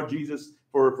thank you, Lord Jesus,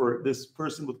 for this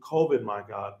person with COVID, my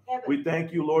God. We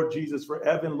thank you, Lord Jesus, for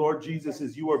Evan, Lord Jesus,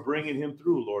 as you are bringing him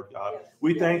through, Lord God.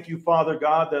 We thank you, Father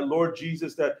God, that, Lord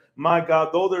Jesus, that, my God,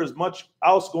 though there's much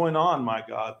else going on, my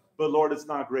God, but Lord, it's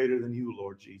not greater than you,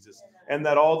 Lord Jesus. And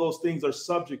that all those things are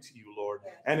subject to you, Lord.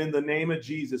 And in the name of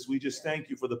Jesus, we just thank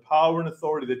you for the power and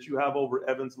authority that you have over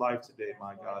Evan's life today,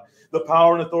 my God. The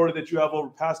power and authority that you have over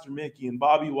Pastor Mickey and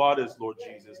Bobby Waters, Lord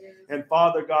Jesus. And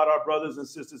Father God, our brothers and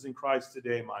sisters in Christ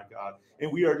today, my God.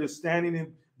 And we are just standing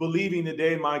and believing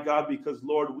today, my God, because,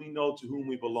 Lord, we know to whom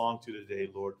we belong to today,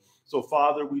 Lord. So,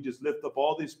 Father, we just lift up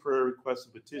all these prayer requests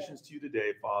and petitions to you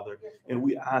today, Father, and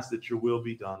we ask that your will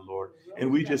be done, Lord.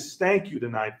 And we just thank you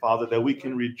tonight, Father, that we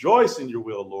can rejoice in your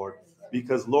will, Lord,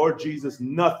 because, Lord Jesus,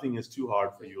 nothing is too hard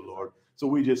for you, Lord. So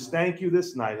we just thank you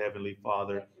this night, Heavenly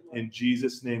Father. In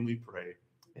Jesus' name we pray.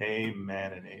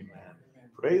 Amen and amen.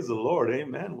 Praise the Lord.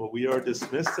 Amen. Well, we are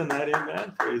dismissed tonight.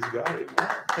 Amen. Praise God.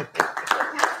 Amen.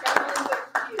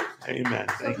 Amen.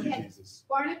 Thank you, Jesus.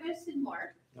 Barnabas and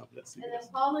Mark, God bless you. and then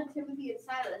Paul and Timothy and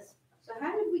Silas. So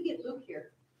how did we get Luke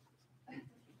here?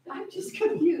 I'm just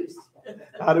confused.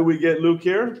 How did we get Luke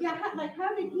here? Yeah,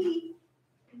 how did he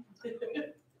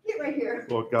get right here?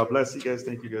 Well, God bless you guys.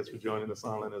 Thank you guys for joining us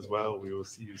online as well. We will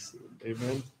see you soon.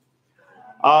 Amen.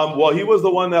 Well, he was the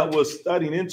one that was studying into